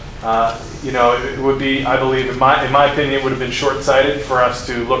 But it would be, I believe, in my opinion, it would have been short-sighted for us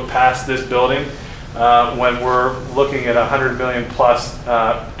to look past this building when we're looking at $100 million+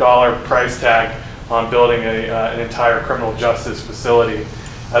 dollar price tag on building an entire criminal justice facility.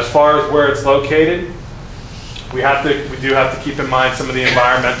 As far as where it's located, we do have to keep in mind some of the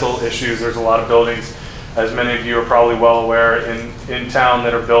environmental issues. There's a lot of buildings, as many of you are probably well aware, in town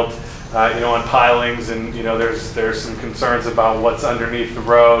that are built on pilings, and there's some concerns about what's underneath the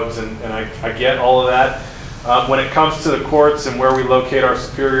roads, and I get all of that. When it comes to the courts and where we locate our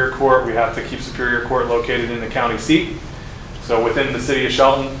Superior Court, we have to keep Superior Court located in the county seat, so within the city of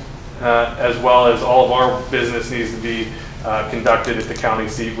Shelton, as well as all of our business needs to be conducted at the county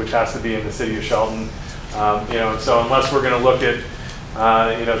seat, which has to be in the city of Shelton. So unless we're going to look at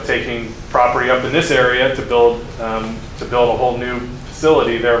taking property up in this area to build a whole new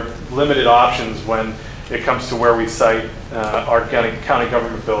facility, there are limited options when it comes to where we site our county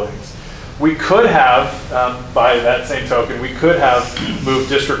government buildings. We could have, by that same token, we could have moved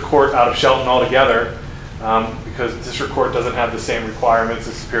district court out of Shelton altogether, because district court doesn't have the same requirements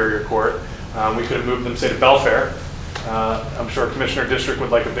as Superior Court. We could have moved them, say, to Belfair. I'm sure Commissioner District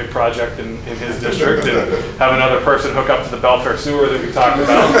would like a big project in his district and have another person hook up to the Belfair sewer that we talked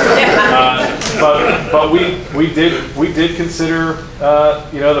about. But we did consider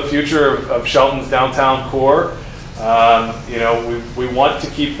the future of Shelton's downtown core. We want to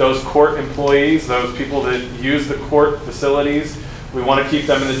keep those court employees, those people that use the court facilities. We want to keep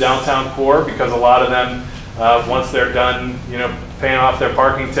them in the downtown core because a lot of them once they're done, paying off their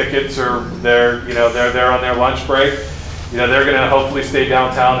parking tickets, or they're there on their lunch break, they're going to hopefully stay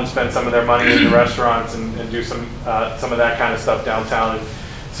downtown and spend some of their money in the restaurants and do some of that kind of stuff downtown. And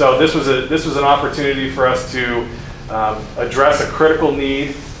so this was an opportunity for us to address a critical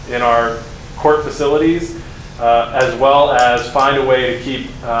need in our court facilities, as well as find a way to keep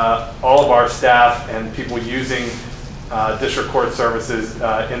all of our staff and people using district court services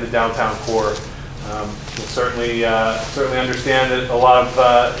in the downtown core. We'll certainly understand that a lot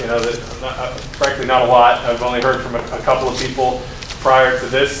of, frankly not a lot, I've only heard from a couple of people prior to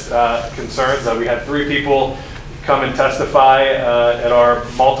this concerns. We had 3 people come and testify at our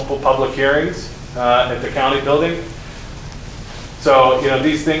multiple public hearings at the county building. So,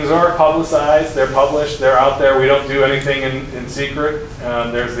 these things are publicized, they're published, they're out there. We don't do anything in secret.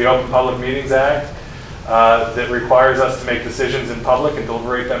 There's the Open Public Meetings Act that requires us to make decisions in public and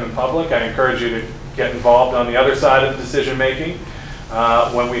deliberate them in public. I encourage you to get involved on the other side of the decision making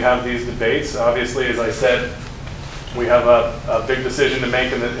when we have these debates. Obviously, as I said, we have a big decision to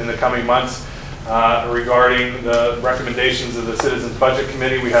make in the coming months regarding the recommendations of the Citizens Budget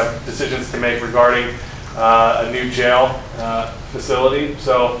Committee. We have decisions to make regarding a new jail facility.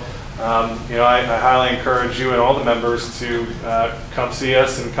 So, I highly encourage you and all the members to come see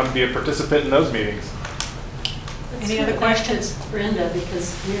us and come be a participant in those meetings. Any other questions? Brenda,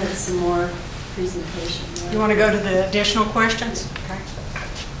 because we have some more presentation. Right? You want to go to the additional questions? Okay.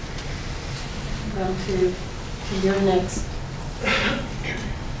 Go to your next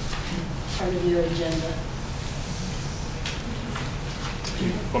part of your agenda. Do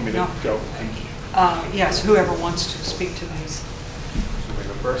you want me to go? Yes, whoever wants to speak to these. Should I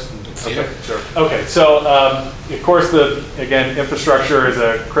go first? Okay, sure. Okay, so of course, again, infrastructure is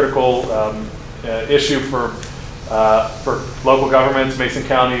a critical issue for local governments. Mason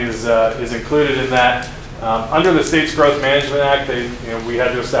County is included in that. Under the state's Growth Management Act, we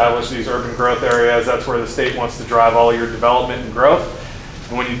had to establish these urban growth areas. That's where the state wants to drive all your development and growth.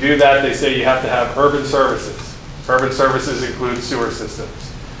 And when you do that, they say you have to have urban services. Urban services include sewer systems.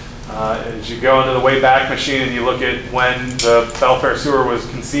 As you go into the Wayback Machine and you look at when the Belfair Sewer was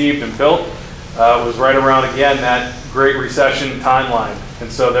conceived and built, it was right around, again, that Great Recession timeline. And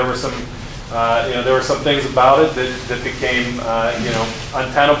so there were some things about it that became,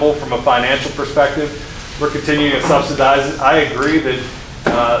 untenable from a financial perspective. We're continuing to subsidize it. I agree that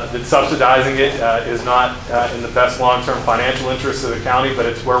subsidizing it is not in the best long-term financial interests of the county, but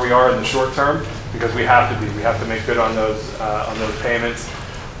it's where we are in the short term because we have to be. We have to make good on those payments.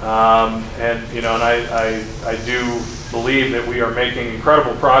 And I do believe that we are making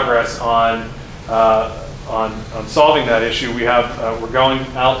incredible progress on solving that issue. We're going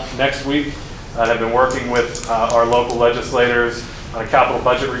out next week and have been working with our local legislators on a capital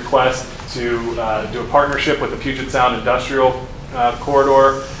budget request to do a partnership with the Puget Sound Industrial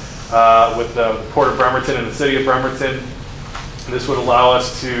Corridor with the Port of Bremerton and the City of Bremerton. This would allow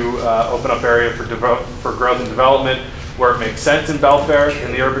us to open up area for growth and development where it makes sense in Belfair,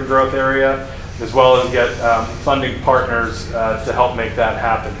 in the urban growth area, as well as get funding partners to help make that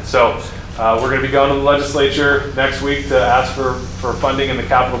happen. So we're going to be going to the legislature next week to ask for funding in the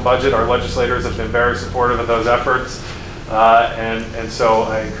capital budget. Our legislators have been very supportive of those efforts. And so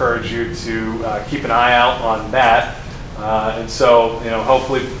I encourage you to keep an eye out on that. And so,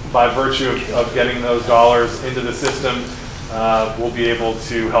 hopefully by virtue of getting those dollars into the system, we'll be able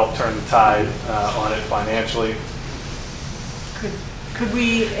to help turn the tide on it financially. Could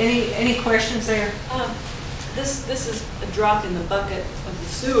we, any questions there? This is a drop in the bucket of the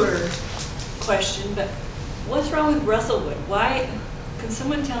sewer question, but what's wrong with Russellwood? Why, can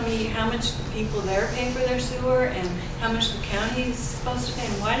someone tell me how much the people there pay for their sewer and how much the county is supposed to pay?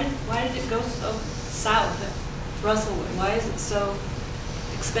 And why did it go so south at Russellwood? Why is it so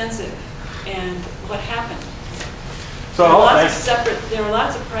expensive? And what happened? So there are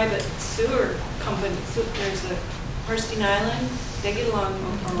lots of private sewer companies. There's the Harstein Island. They get along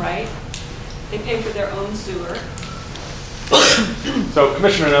all right. They pay for their own sewer. So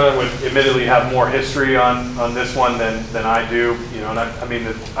Commissioner Nolan would admittedly have more history on this one than I do. And I mean,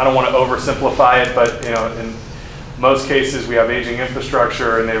 I don't want to oversimplify it, but in most cases we have aging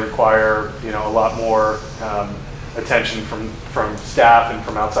infrastructure and they require a lot more attention from staff and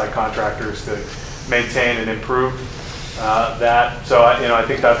from outside contractors to maintain and improve that. So I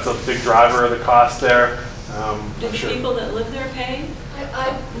think that's a big driver of the cost there. Do the people that live there pay?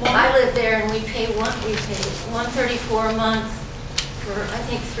 I live there and we pay $134 a month for I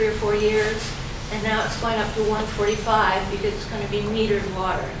think 3 or 4 years, and now it's going up to $145 because it's going to be metered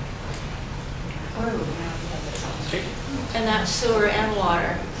water. And that's sewer and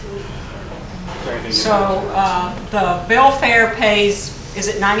water. there anything you So have? the bill fare pays, is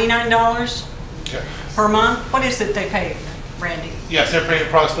it $99 Okay. per month? What is it they pay, Randy? Yes, they're paying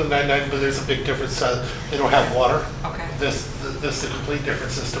approximately $99, but there's a big difference. They don't have water. Okay. This is a complete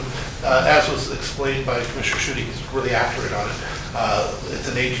different system. As was explained by Commissioner Schutte, he's really accurate on it. It's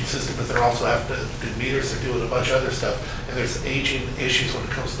an aging system, but they're also have to do meters, they're doing a bunch of other stuff. And there's aging issues when it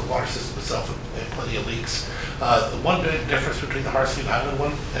comes to the water system itself and plenty of leaks. The one big difference between the Harcene Island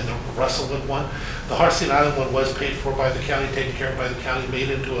one and the Russellwood one, the Harcene Island one was paid for by the county, taken care of by the county, made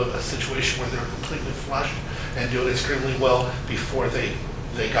into a situation where they were completely flushed and doing extremely well before they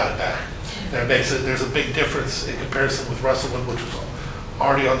got it back. There's a big difference in comparison with Russellwood, which was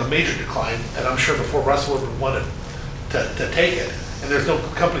already on the major decline, and I'm sure before Russellwood would want to take it. And there's no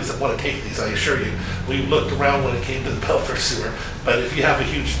companies that want to take these, I assure you. We looked around when it came to the Belfair sewer, but if you have a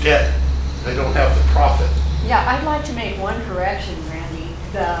huge debt, they don't have the profit. Yeah, I'd like to make one correction, Randy.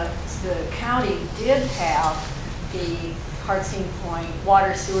 The county did have the Hartsene Point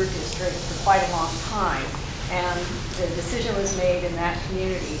Water Sewer District for quite a long time. And the decision was made in that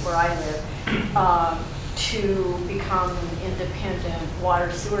community where I live to become an independent water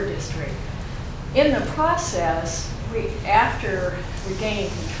sewer district. In the process, after regaining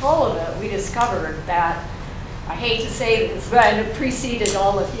control of it, we discovered that, I hate to say this, but it preceded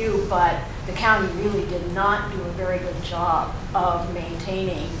all of you, but the county really did not do a very good job of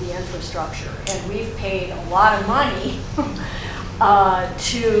maintaining the infrastructure. And we've paid a lot of money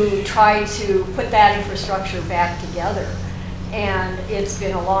to try to put that infrastructure back together. And it's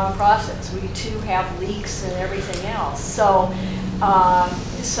been a long process. We too have leaks and everything else. So,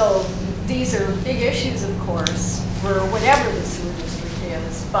 so these are big issues, of course, for whatever the sewer district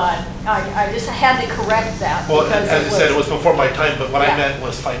is. But I just had to correct that. Well, because as I said, it was before my time, but what Yeah. I meant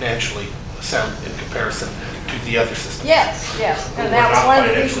was financially sound in comparison to the other systems. Yes, yes. We're And that was not one of the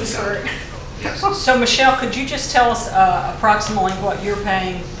financially reasons for sound. it. Yes. So Michelle, could you just tell us approximately what you're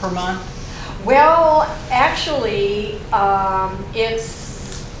paying per month? Well, actually,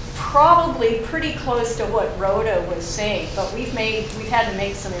 it's probably pretty close to what Rhoda was saying, but we've had to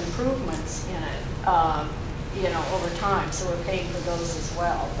make some improvements in it, you know, over time. So we're paying for those as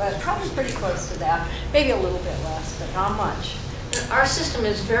well, but probably pretty close to that. Maybe a little bit less, but not much. Our system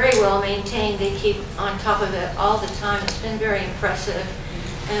is very well maintained. They keep on top of it all the time. It's been very impressive.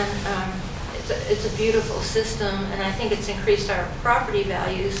 And it's a beautiful system, and I think it's increased our property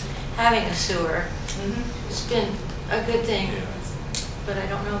values having a sewer. It's been a good thing, but I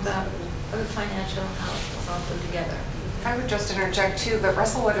don't know about other financial, how it's all put together. I would just interject too, that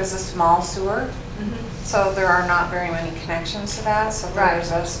Russellwood is a small sewer, so there are not very many connections to that. So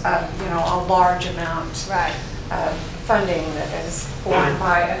there's a you know, a large amount of funding that is borne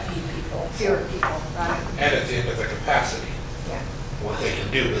by a few people. Fewer people, right? And at the end of the capacity, Yeah. what they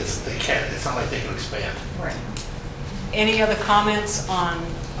can do is they can't, it's not like they can expand. Right. Any other comments on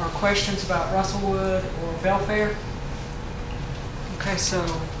or questions about Russellwood or Belfair? Okay, so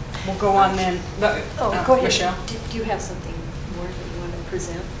we'll go on then. Go ahead. Michelle. Do you have something more that you want to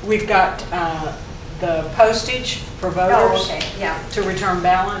present? We've got the postage for voters Oh, okay, yeah. to return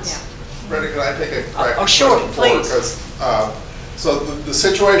balance. Brenda, can I take a crack? Oh, sure, question for her? please. 'Cause, so the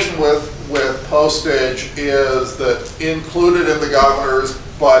situation with postage is that included in the governor's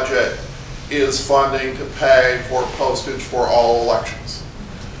budget is funding to pay for postage for all elections.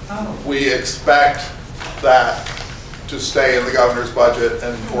 We expect that to stay in the governor's budget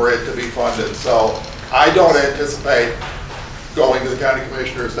and for it to be funded. So I don't anticipate going to the county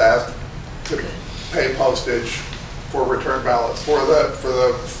commissioners to ask to pay postage for return ballots. For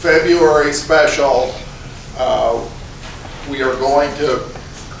the February special, we are going to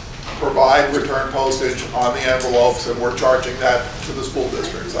provide return postage on the envelopes, and we're charging that to the school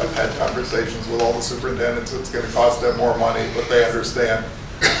districts. I've had conversations with all the superintendents. It's going to cost them more money, but they understand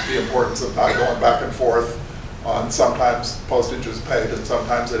the importance of not going back and forth on sometimes postage is paid and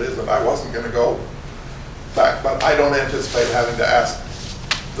sometimes it isn't. I wasn't going to go back, but I don't anticipate having to ask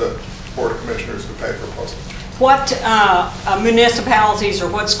the Board of Commissioners to pay for postage. What municipalities or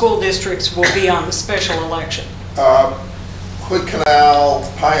what school districts will be on the special election? Hood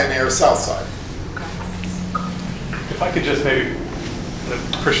Canal, Pioneer, Southside. If I could just maybe,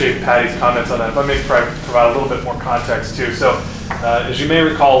 appreciate Patty's comments on that, if I may provide a little bit more context too. So as you may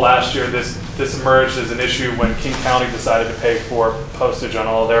recall, last year this emerged as an issue when King County decided to pay for postage on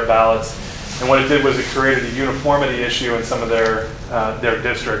all of their ballots. And what it did was it created a uniformity issue in some of their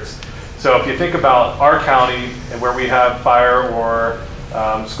districts. So if you think about our county and where we have fire or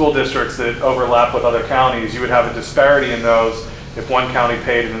school districts that overlap with other counties, you would have a disparity in those if one county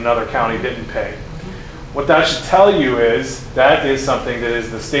paid and another county didn't pay. What that should tell you is that is something that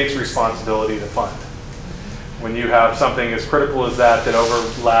is the state's responsibility to fund. When you have something as critical as that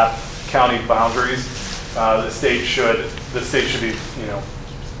overlap county boundaries, the state should be,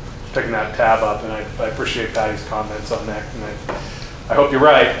 picking that tab up, and I appreciate Patty's comments on that, and I hope you're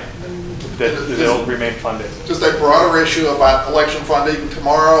right, that it'll remain funded. Just a broader issue about election funding.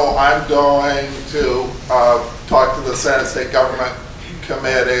 Tomorrow I'm going to talk to the Senate State Government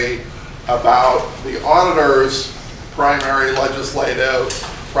Committee about the auditor's primary legislative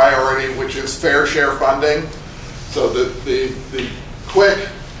priority, which is fair share funding. So the quick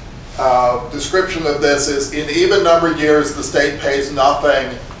description of this is, in even numbered years, the state pays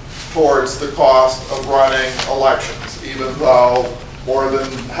nothing towards the cost of running elections, even though more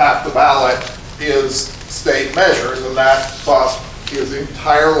than half the ballot is state measures, and that cost is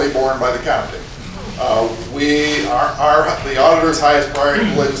entirely borne by the county. The auditor's highest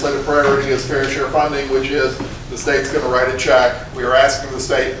legislative priority is fair share funding, which is the state's going to write a check. We are asking the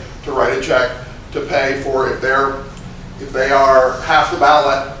state to write a check to pay for, if they are half the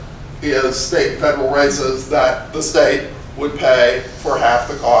ballot is state and federal races, that the state would pay for half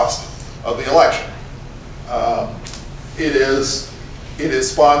the cost of the election. It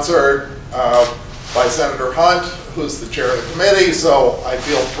is sponsored by Senator Hunt, who's the chair of the committee, so I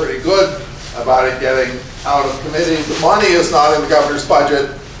feel pretty good about it getting out of committee. The money is not in the governor's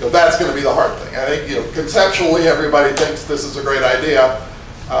budget. That's going to be the hard thing. I think conceptually everybody thinks this is a great idea.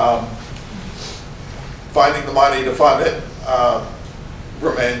 Finding the money to fund it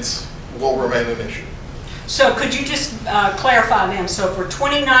will remain an issue. So could you just clarify them? So for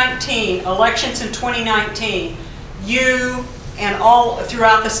 2019, elections in 2019, you and all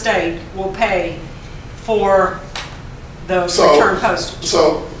throughout the state will pay for the return postage.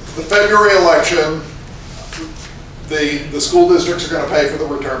 So the February election, the school districts are going to pay for the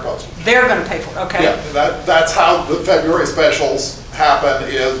return postage. They're going to pay for it, okay. Yeah, that's how the February specials happen,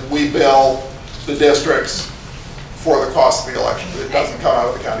 is we bill the districts for the cost of the election. It doesn't come out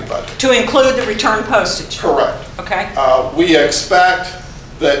of the county budget. To include the return postage? Correct. Okay. We expect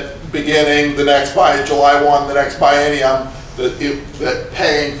that beginning July 1, the next biennium, that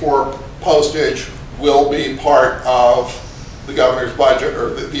paying for postage will be part of the governor's budget,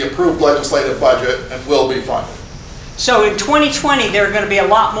 or the approved legislative budget, and will be funded. So in 2020, there are going to be a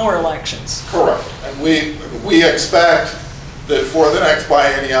lot more elections. Correct. And we expect that for the next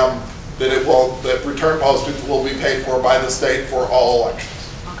biennium, that return postage will be paid for by the state for all elections.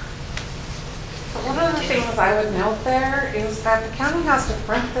 One of the things I would note there is that the county has to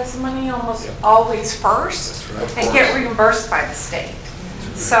front this money almost always first and get reimbursed by the state.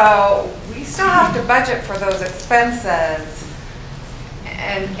 So we still have to budget for those expenses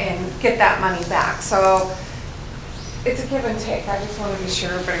and get that money back. So it's a give and take. I just want to be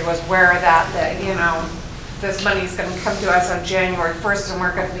sure everybody was aware of that this money is going to come to us on January 1st and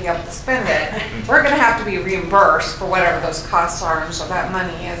we're going to be able to spend it. We're going to have to be reimbursed for whatever those costs are, and so that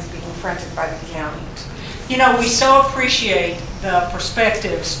money is being fronted by the county. We so appreciate the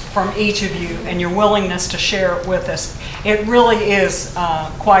perspectives from each of you and your willingness to share it with us. It really is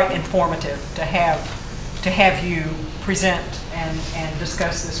quite informative to have you present and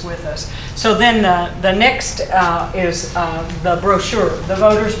discuss this with us. So then the next is the brochure, the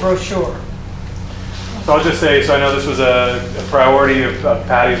voters brochure. So I'll just say, so I know this was a priority of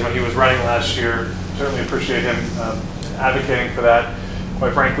Patty's when he was running last year. Certainly appreciate him advocating for that.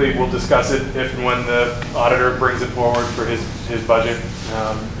 Quite frankly, we'll discuss it if and when the auditor brings it forward for his budget,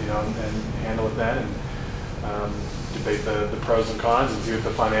 and handle it then, and debate the pros and cons and see what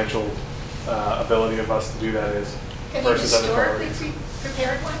the financial ability of us to do that is. Have you historically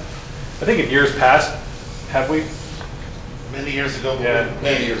prepared one? I think in years past, have we? Many years ago, Yeah,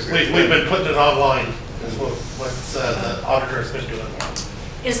 many years ago. We've been putting it online, is what the auditor's been doing.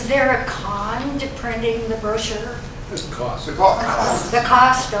 Is there a con to printing the brochure? It's the cost. The cost. The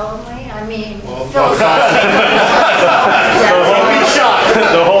cost only? I mean, Well,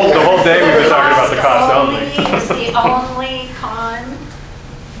 The whole day we've been talking about the cost only. Is the only con?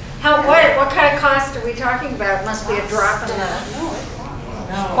 What kind of cost are we talking about? It must be a drop in the...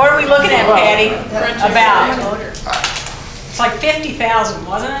 What are we looking at, Patty? About? It's like 50,000,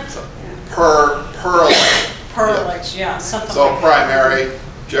 wasn't it? Per election. Per election, yeah, something So like that. primary,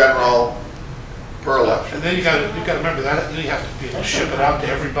 general, per election. And then you got to remember that you have to be able to ship it out to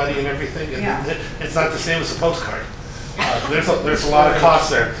everybody and everything. And Yeah. it's not the same as a postcard. There's a lot of costs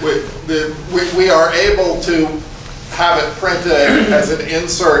there. We are able to have it printed as an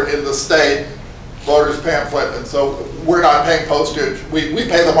insert in the state voters pamphlet, and so we're not paying postage. We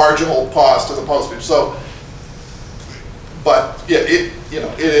pay the marginal cost of the postage. So, but yeah, it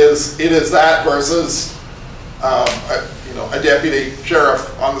is that versus you know, a deputy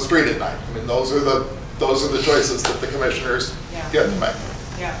sheriff on the street at night. I mean, those are the choices that the commissioners get to make.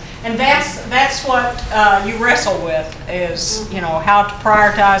 Yeah, and that's what you wrestle with is, you know, how to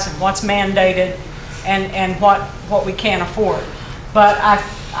prioritize and what's mandated and what we can't afford. But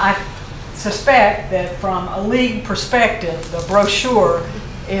I suspect that from a league perspective, the brochure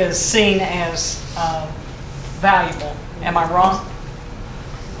is seen as valuable. Am I wrong?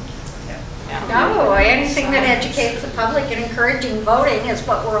 No, anything that educates the public and encouraging voting is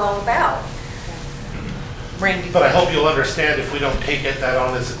what we're all about. Randy. But I hope you'll understand if we don't take that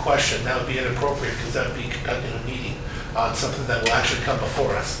on as a question, that would be inappropriate because that would be conducting a meeting on something that will actually come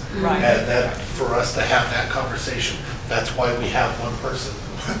before us. Right. And that for us to have that conversation, that's why we have one person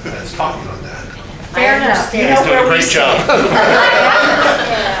that's talking on that. Fair enough. You know where we stand.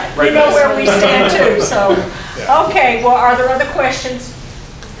 You know where we stand too, so. Okay, well, are there other questions?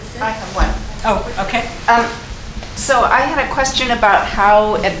 I have one. Oh, okay. So I had a question about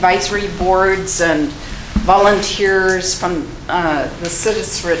how advisory boards and volunteers from the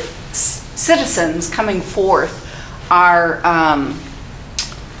citizens coming forth are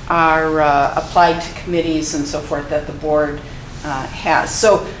applied to committees and so forth that the board has.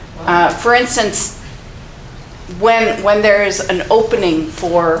 So, for instance, when there is an opening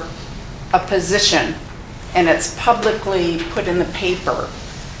for a position and it's publicly put in the paper,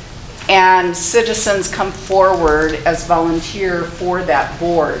 and citizens come forward as volunteer for that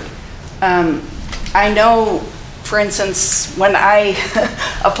board. I know, for instance, when I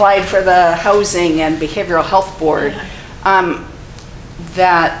applied for the Housing and Behavioral Health Board,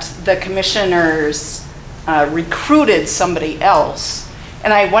 that the commissioners recruited somebody else.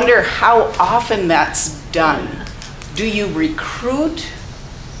 And I wonder how often that's done. Do you recruit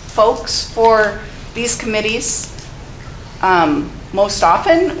folks for these committees? Most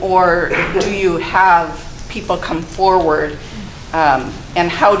often, or do you have people come forward,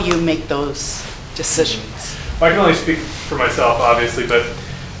 and how do you make those decisions? Well, I can only speak for myself, obviously, but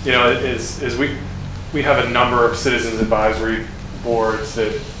you know, is we have a number of citizens advisory boards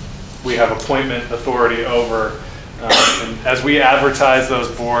that we have appointment authority over, and as we advertise those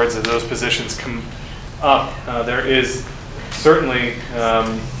boards, as those positions come up, there is certainly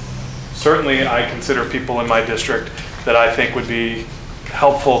I consider people in my district that I think would be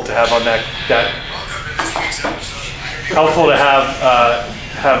helpful to have on that helpful to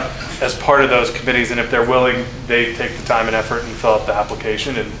have as part of those committees, and if they're willing, they take the time and effort and fill out the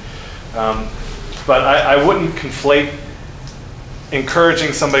application. And but I wouldn't conflate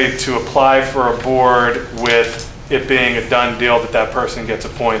encouraging somebody to apply for a board with it being a done deal that that person gets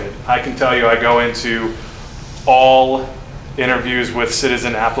appointed. I can tell you I go into all interviews with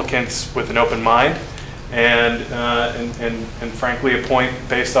citizen applicants with an open mind, and frankly appoint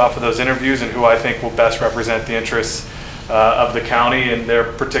based off of those interviews and who I think will best represent the interests of the county and their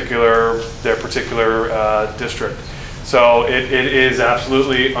particular district. So it is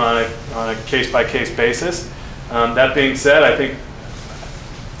absolutely on a case-by-case basis. That being said, I think,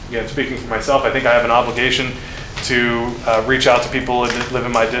 again, speaking for myself, I think I have an obligation to reach out to people that live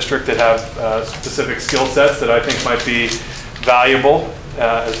in my district that have specific skill sets that I think might be valuable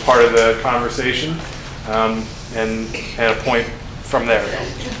as part of the conversation, and appoint from there.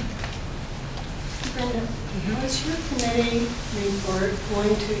 Brenda, was your committee report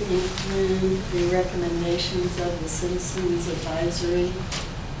going to include the recommendations of the Citizens Advisory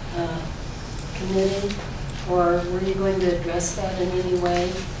Committee, or were you going to address that in any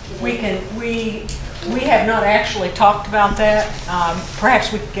way? We have not actually talked about that.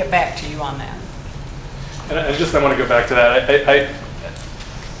 Perhaps we could get back to you on that. And I want to go back to that.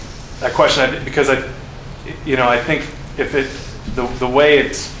 That question, because I think if the way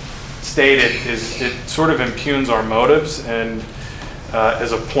it's stated is it sort of impugns our motives, and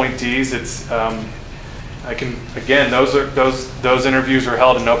as appointees, it's those interviews are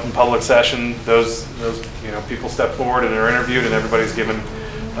held in open public session. Those people step forward and are interviewed, and everybody's given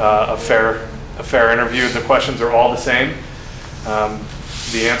a fair interview. The questions are all the same.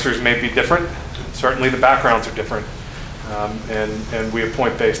 The answers may be different. Certainly the backgrounds are different, and we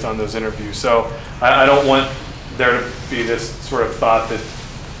appoint based on those interviews. So I don't want there to be this sort of thought that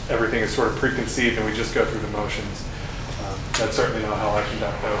everything is sort of preconceived and we just go through the motions. That's certainly not how I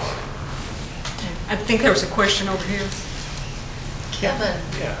conduct those. I think there was a question over here. Kevin,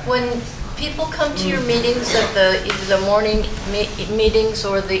 when people come to your meetings, at either the morning meetings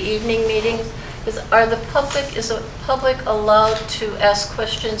or the evening meetings, is the public allowed to ask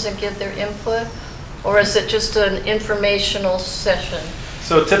questions and give their input, or is it just an informational session?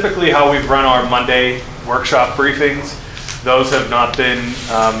 So typically how we've run our Monday workshop briefings, those have not been,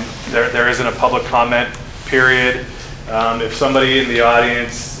 there isn't a public comment period. If somebody in the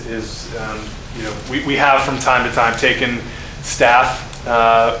audience is, we have from time to time taken staff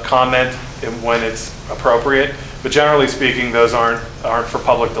comment when it's appropriate, but generally speaking, those aren't for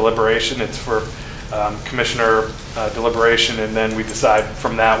public deliberation. It's for commissioner deliberation, and then we decide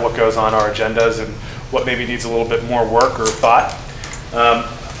from that what goes on our agendas and what maybe needs a little bit more work or thought.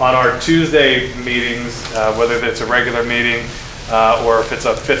 On our Tuesday meetings, whether it's a regular meeting or if it's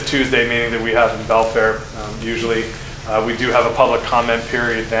a fifth Tuesday meeting that we have in Belfair, usually we do have a public comment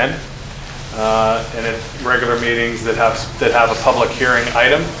period then. And at regular meetings that have a public hearing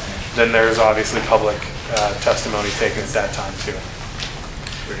item, then there's obviously public testimony taken at that time too.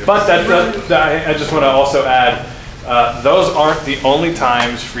 But I just want to also add, those aren't the only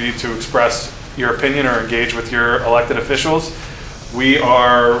times for you to express your opinion or engage with your elected officials. We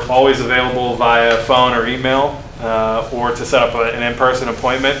are always available via phone or email, or to set up an in-person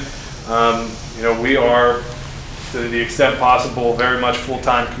appointment. We are, to the extent possible, very much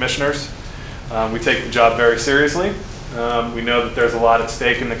full-time commissioners. We take the job very seriously. We know that there's a lot at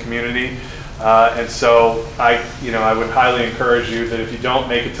stake in the community. And so I would highly encourage you that if you don't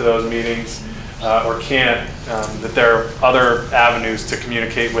make it to those meetings or can't, that there are other avenues to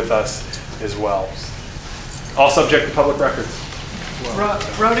communicate with us as well. All subject to public records.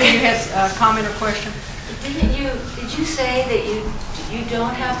 Rhoda, you had a comment or question? Did you say that you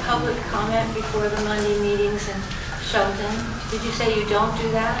don't have public comment before the Monday meetings in Shelton? Did you say you don't do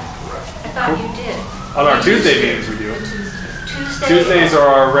that? I thought you did. On our Tuesday meetings we do. Tuesdays are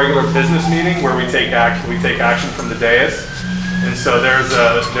our regular business meeting where we take action from the dais. And so there's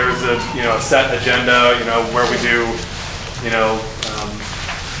a set agenda, where we do,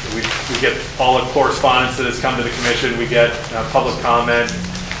 we get all the correspondence that has come to the commission. We get public comment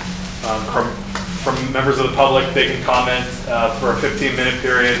from members of the public. They can comment for a 15-minute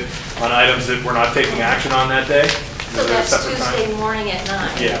period on items that we're not taking action on that day. So that's Tuesday morning at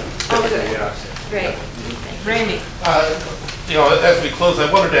 9? Yeah. Oh, good. Yeah. Great. Randy. As we close,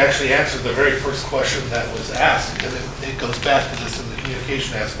 I wanted to actually answer the very first question that was asked, and it goes back to this in the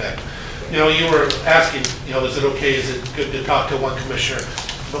communication aspect. You were asking, is it okay, is it good to talk to one commissioner?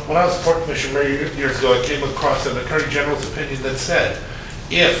 But when I was a port commissioner years ago, I came across an Attorney General's opinion that said,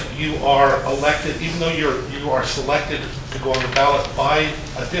 if you are elected, even though you are selected to go on the ballot by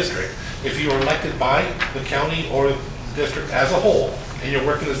a district, if you are elected by the county or the district as a whole, and you're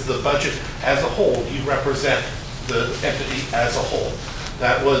working as the budget as a whole, you represent the entity as a whole.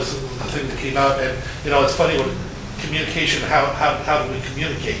 That was the thing that came out, and it's funny with communication, how do we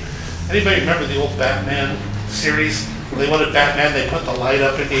communicate? Anybody remember the old Batman series? When they wanted Batman, they put the light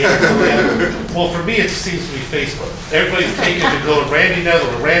up in the air. Well, for me, it seems to be Facebook. Everybody's taken to go Randy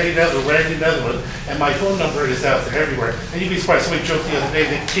Netherland, Randy Netherland, Randy Netherland, and my phone number is out there everywhere. And you'd be surprised, somebody joked the other day,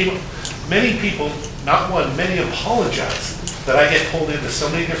 many people, not one, many apologize that I get pulled into so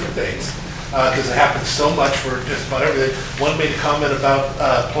many different things, because it happens so much for just about everything. One made a comment about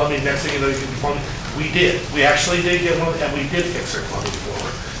plumbing, next thing you know, you can be plumbing. We did. We actually did get one, and we did fix her plumbing for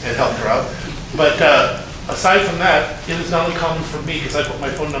her and helped her out. But aside from that, it is not uncommon for me, because I put my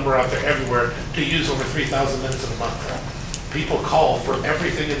phone number out there everywhere, to use over 3,000 minutes in a month. People call for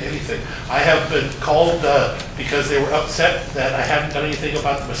everything and anything. I have been called because they were upset that I haven't done anything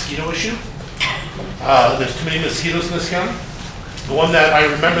about the mosquito issue. There's too many mosquitoes in this county. The one that I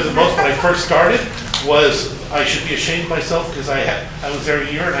remember the most when I first started was I should be ashamed of myself, because I was there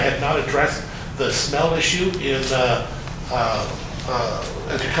a year and I had not addressed the smell issue in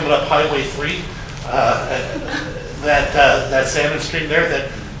as you're coming up Highway 3, that salmon stream there,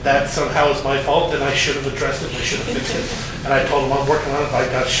 that somehow is my fault, and I should have addressed it, and I should have fixed it. And I told them I'm working on it, but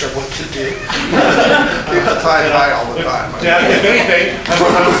I'm not sure what to do. Keep the time high all the time. Yeah, if anything,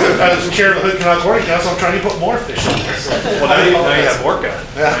 I was chair of the Hood Canal Authority Council, I'm trying to put more fish in there. So well, now you have work on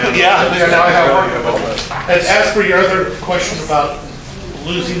it. Yeah, now I have work on it. And as for your other question about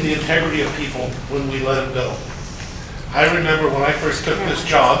losing the integrity of people when we let them go, I remember when I first took this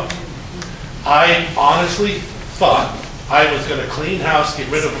job, I honestly thought I was going to clean house, get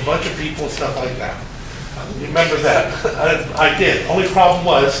rid of a bunch of people and stuff like that. Remember that. I did. Only problem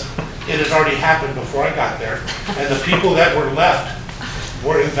was, it had already happened before I got there, and the people that were left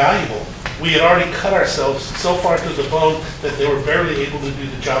were invaluable. We had already cut ourselves so far to the bone that they were barely able to do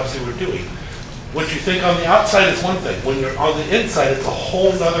the jobs they were doing. What you think on the outside is one thing. When you're on the inside, it's a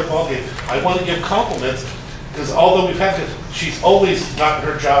whole nother ballgame. I want to give compliments, because although we've had to, she's always gotten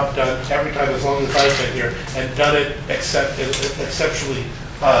her job done every time as long as I've been here, and done it in an exceptionally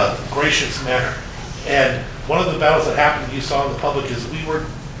gracious manner. And one of the battles that happened, you saw in the public, is we were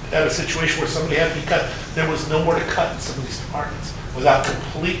at a situation where somebody had to be cut. There was nowhere to cut in some of these departments without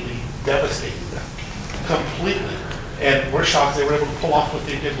completely devastating them. completely. And we're shocked they were able to pull off what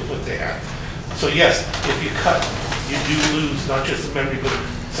they did with what they had. So yes, if you cut, you do lose not just the memory, but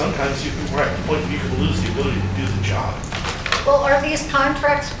sometimes you can, right, at the point you can lose the ability to do the job. Well, are these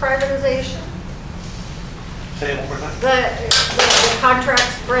contracts privatization? Say it one more time. The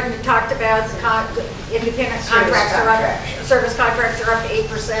contracts Brenda talked about, the independent contracts are up, service contracts are up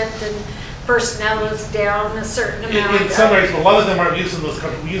 8% and personnel is down a certain amount. In some areas, a lot of them aren't using those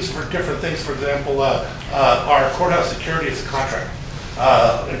contracts. We use them for different things. For example, our courthouse security is a contract.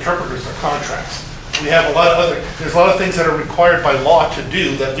 Interpreters are contracts. We have a lot of there's a lot of things that are required by law to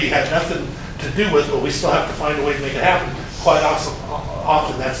do that we had nothing to do with, but we still have to find a way to make it happen. Quite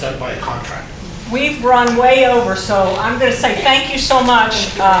often that's done by a contract. We've run way over, so I'm going to say thank you so much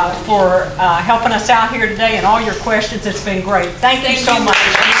for helping us out here today and all your questions. It's been great. Thank you so much.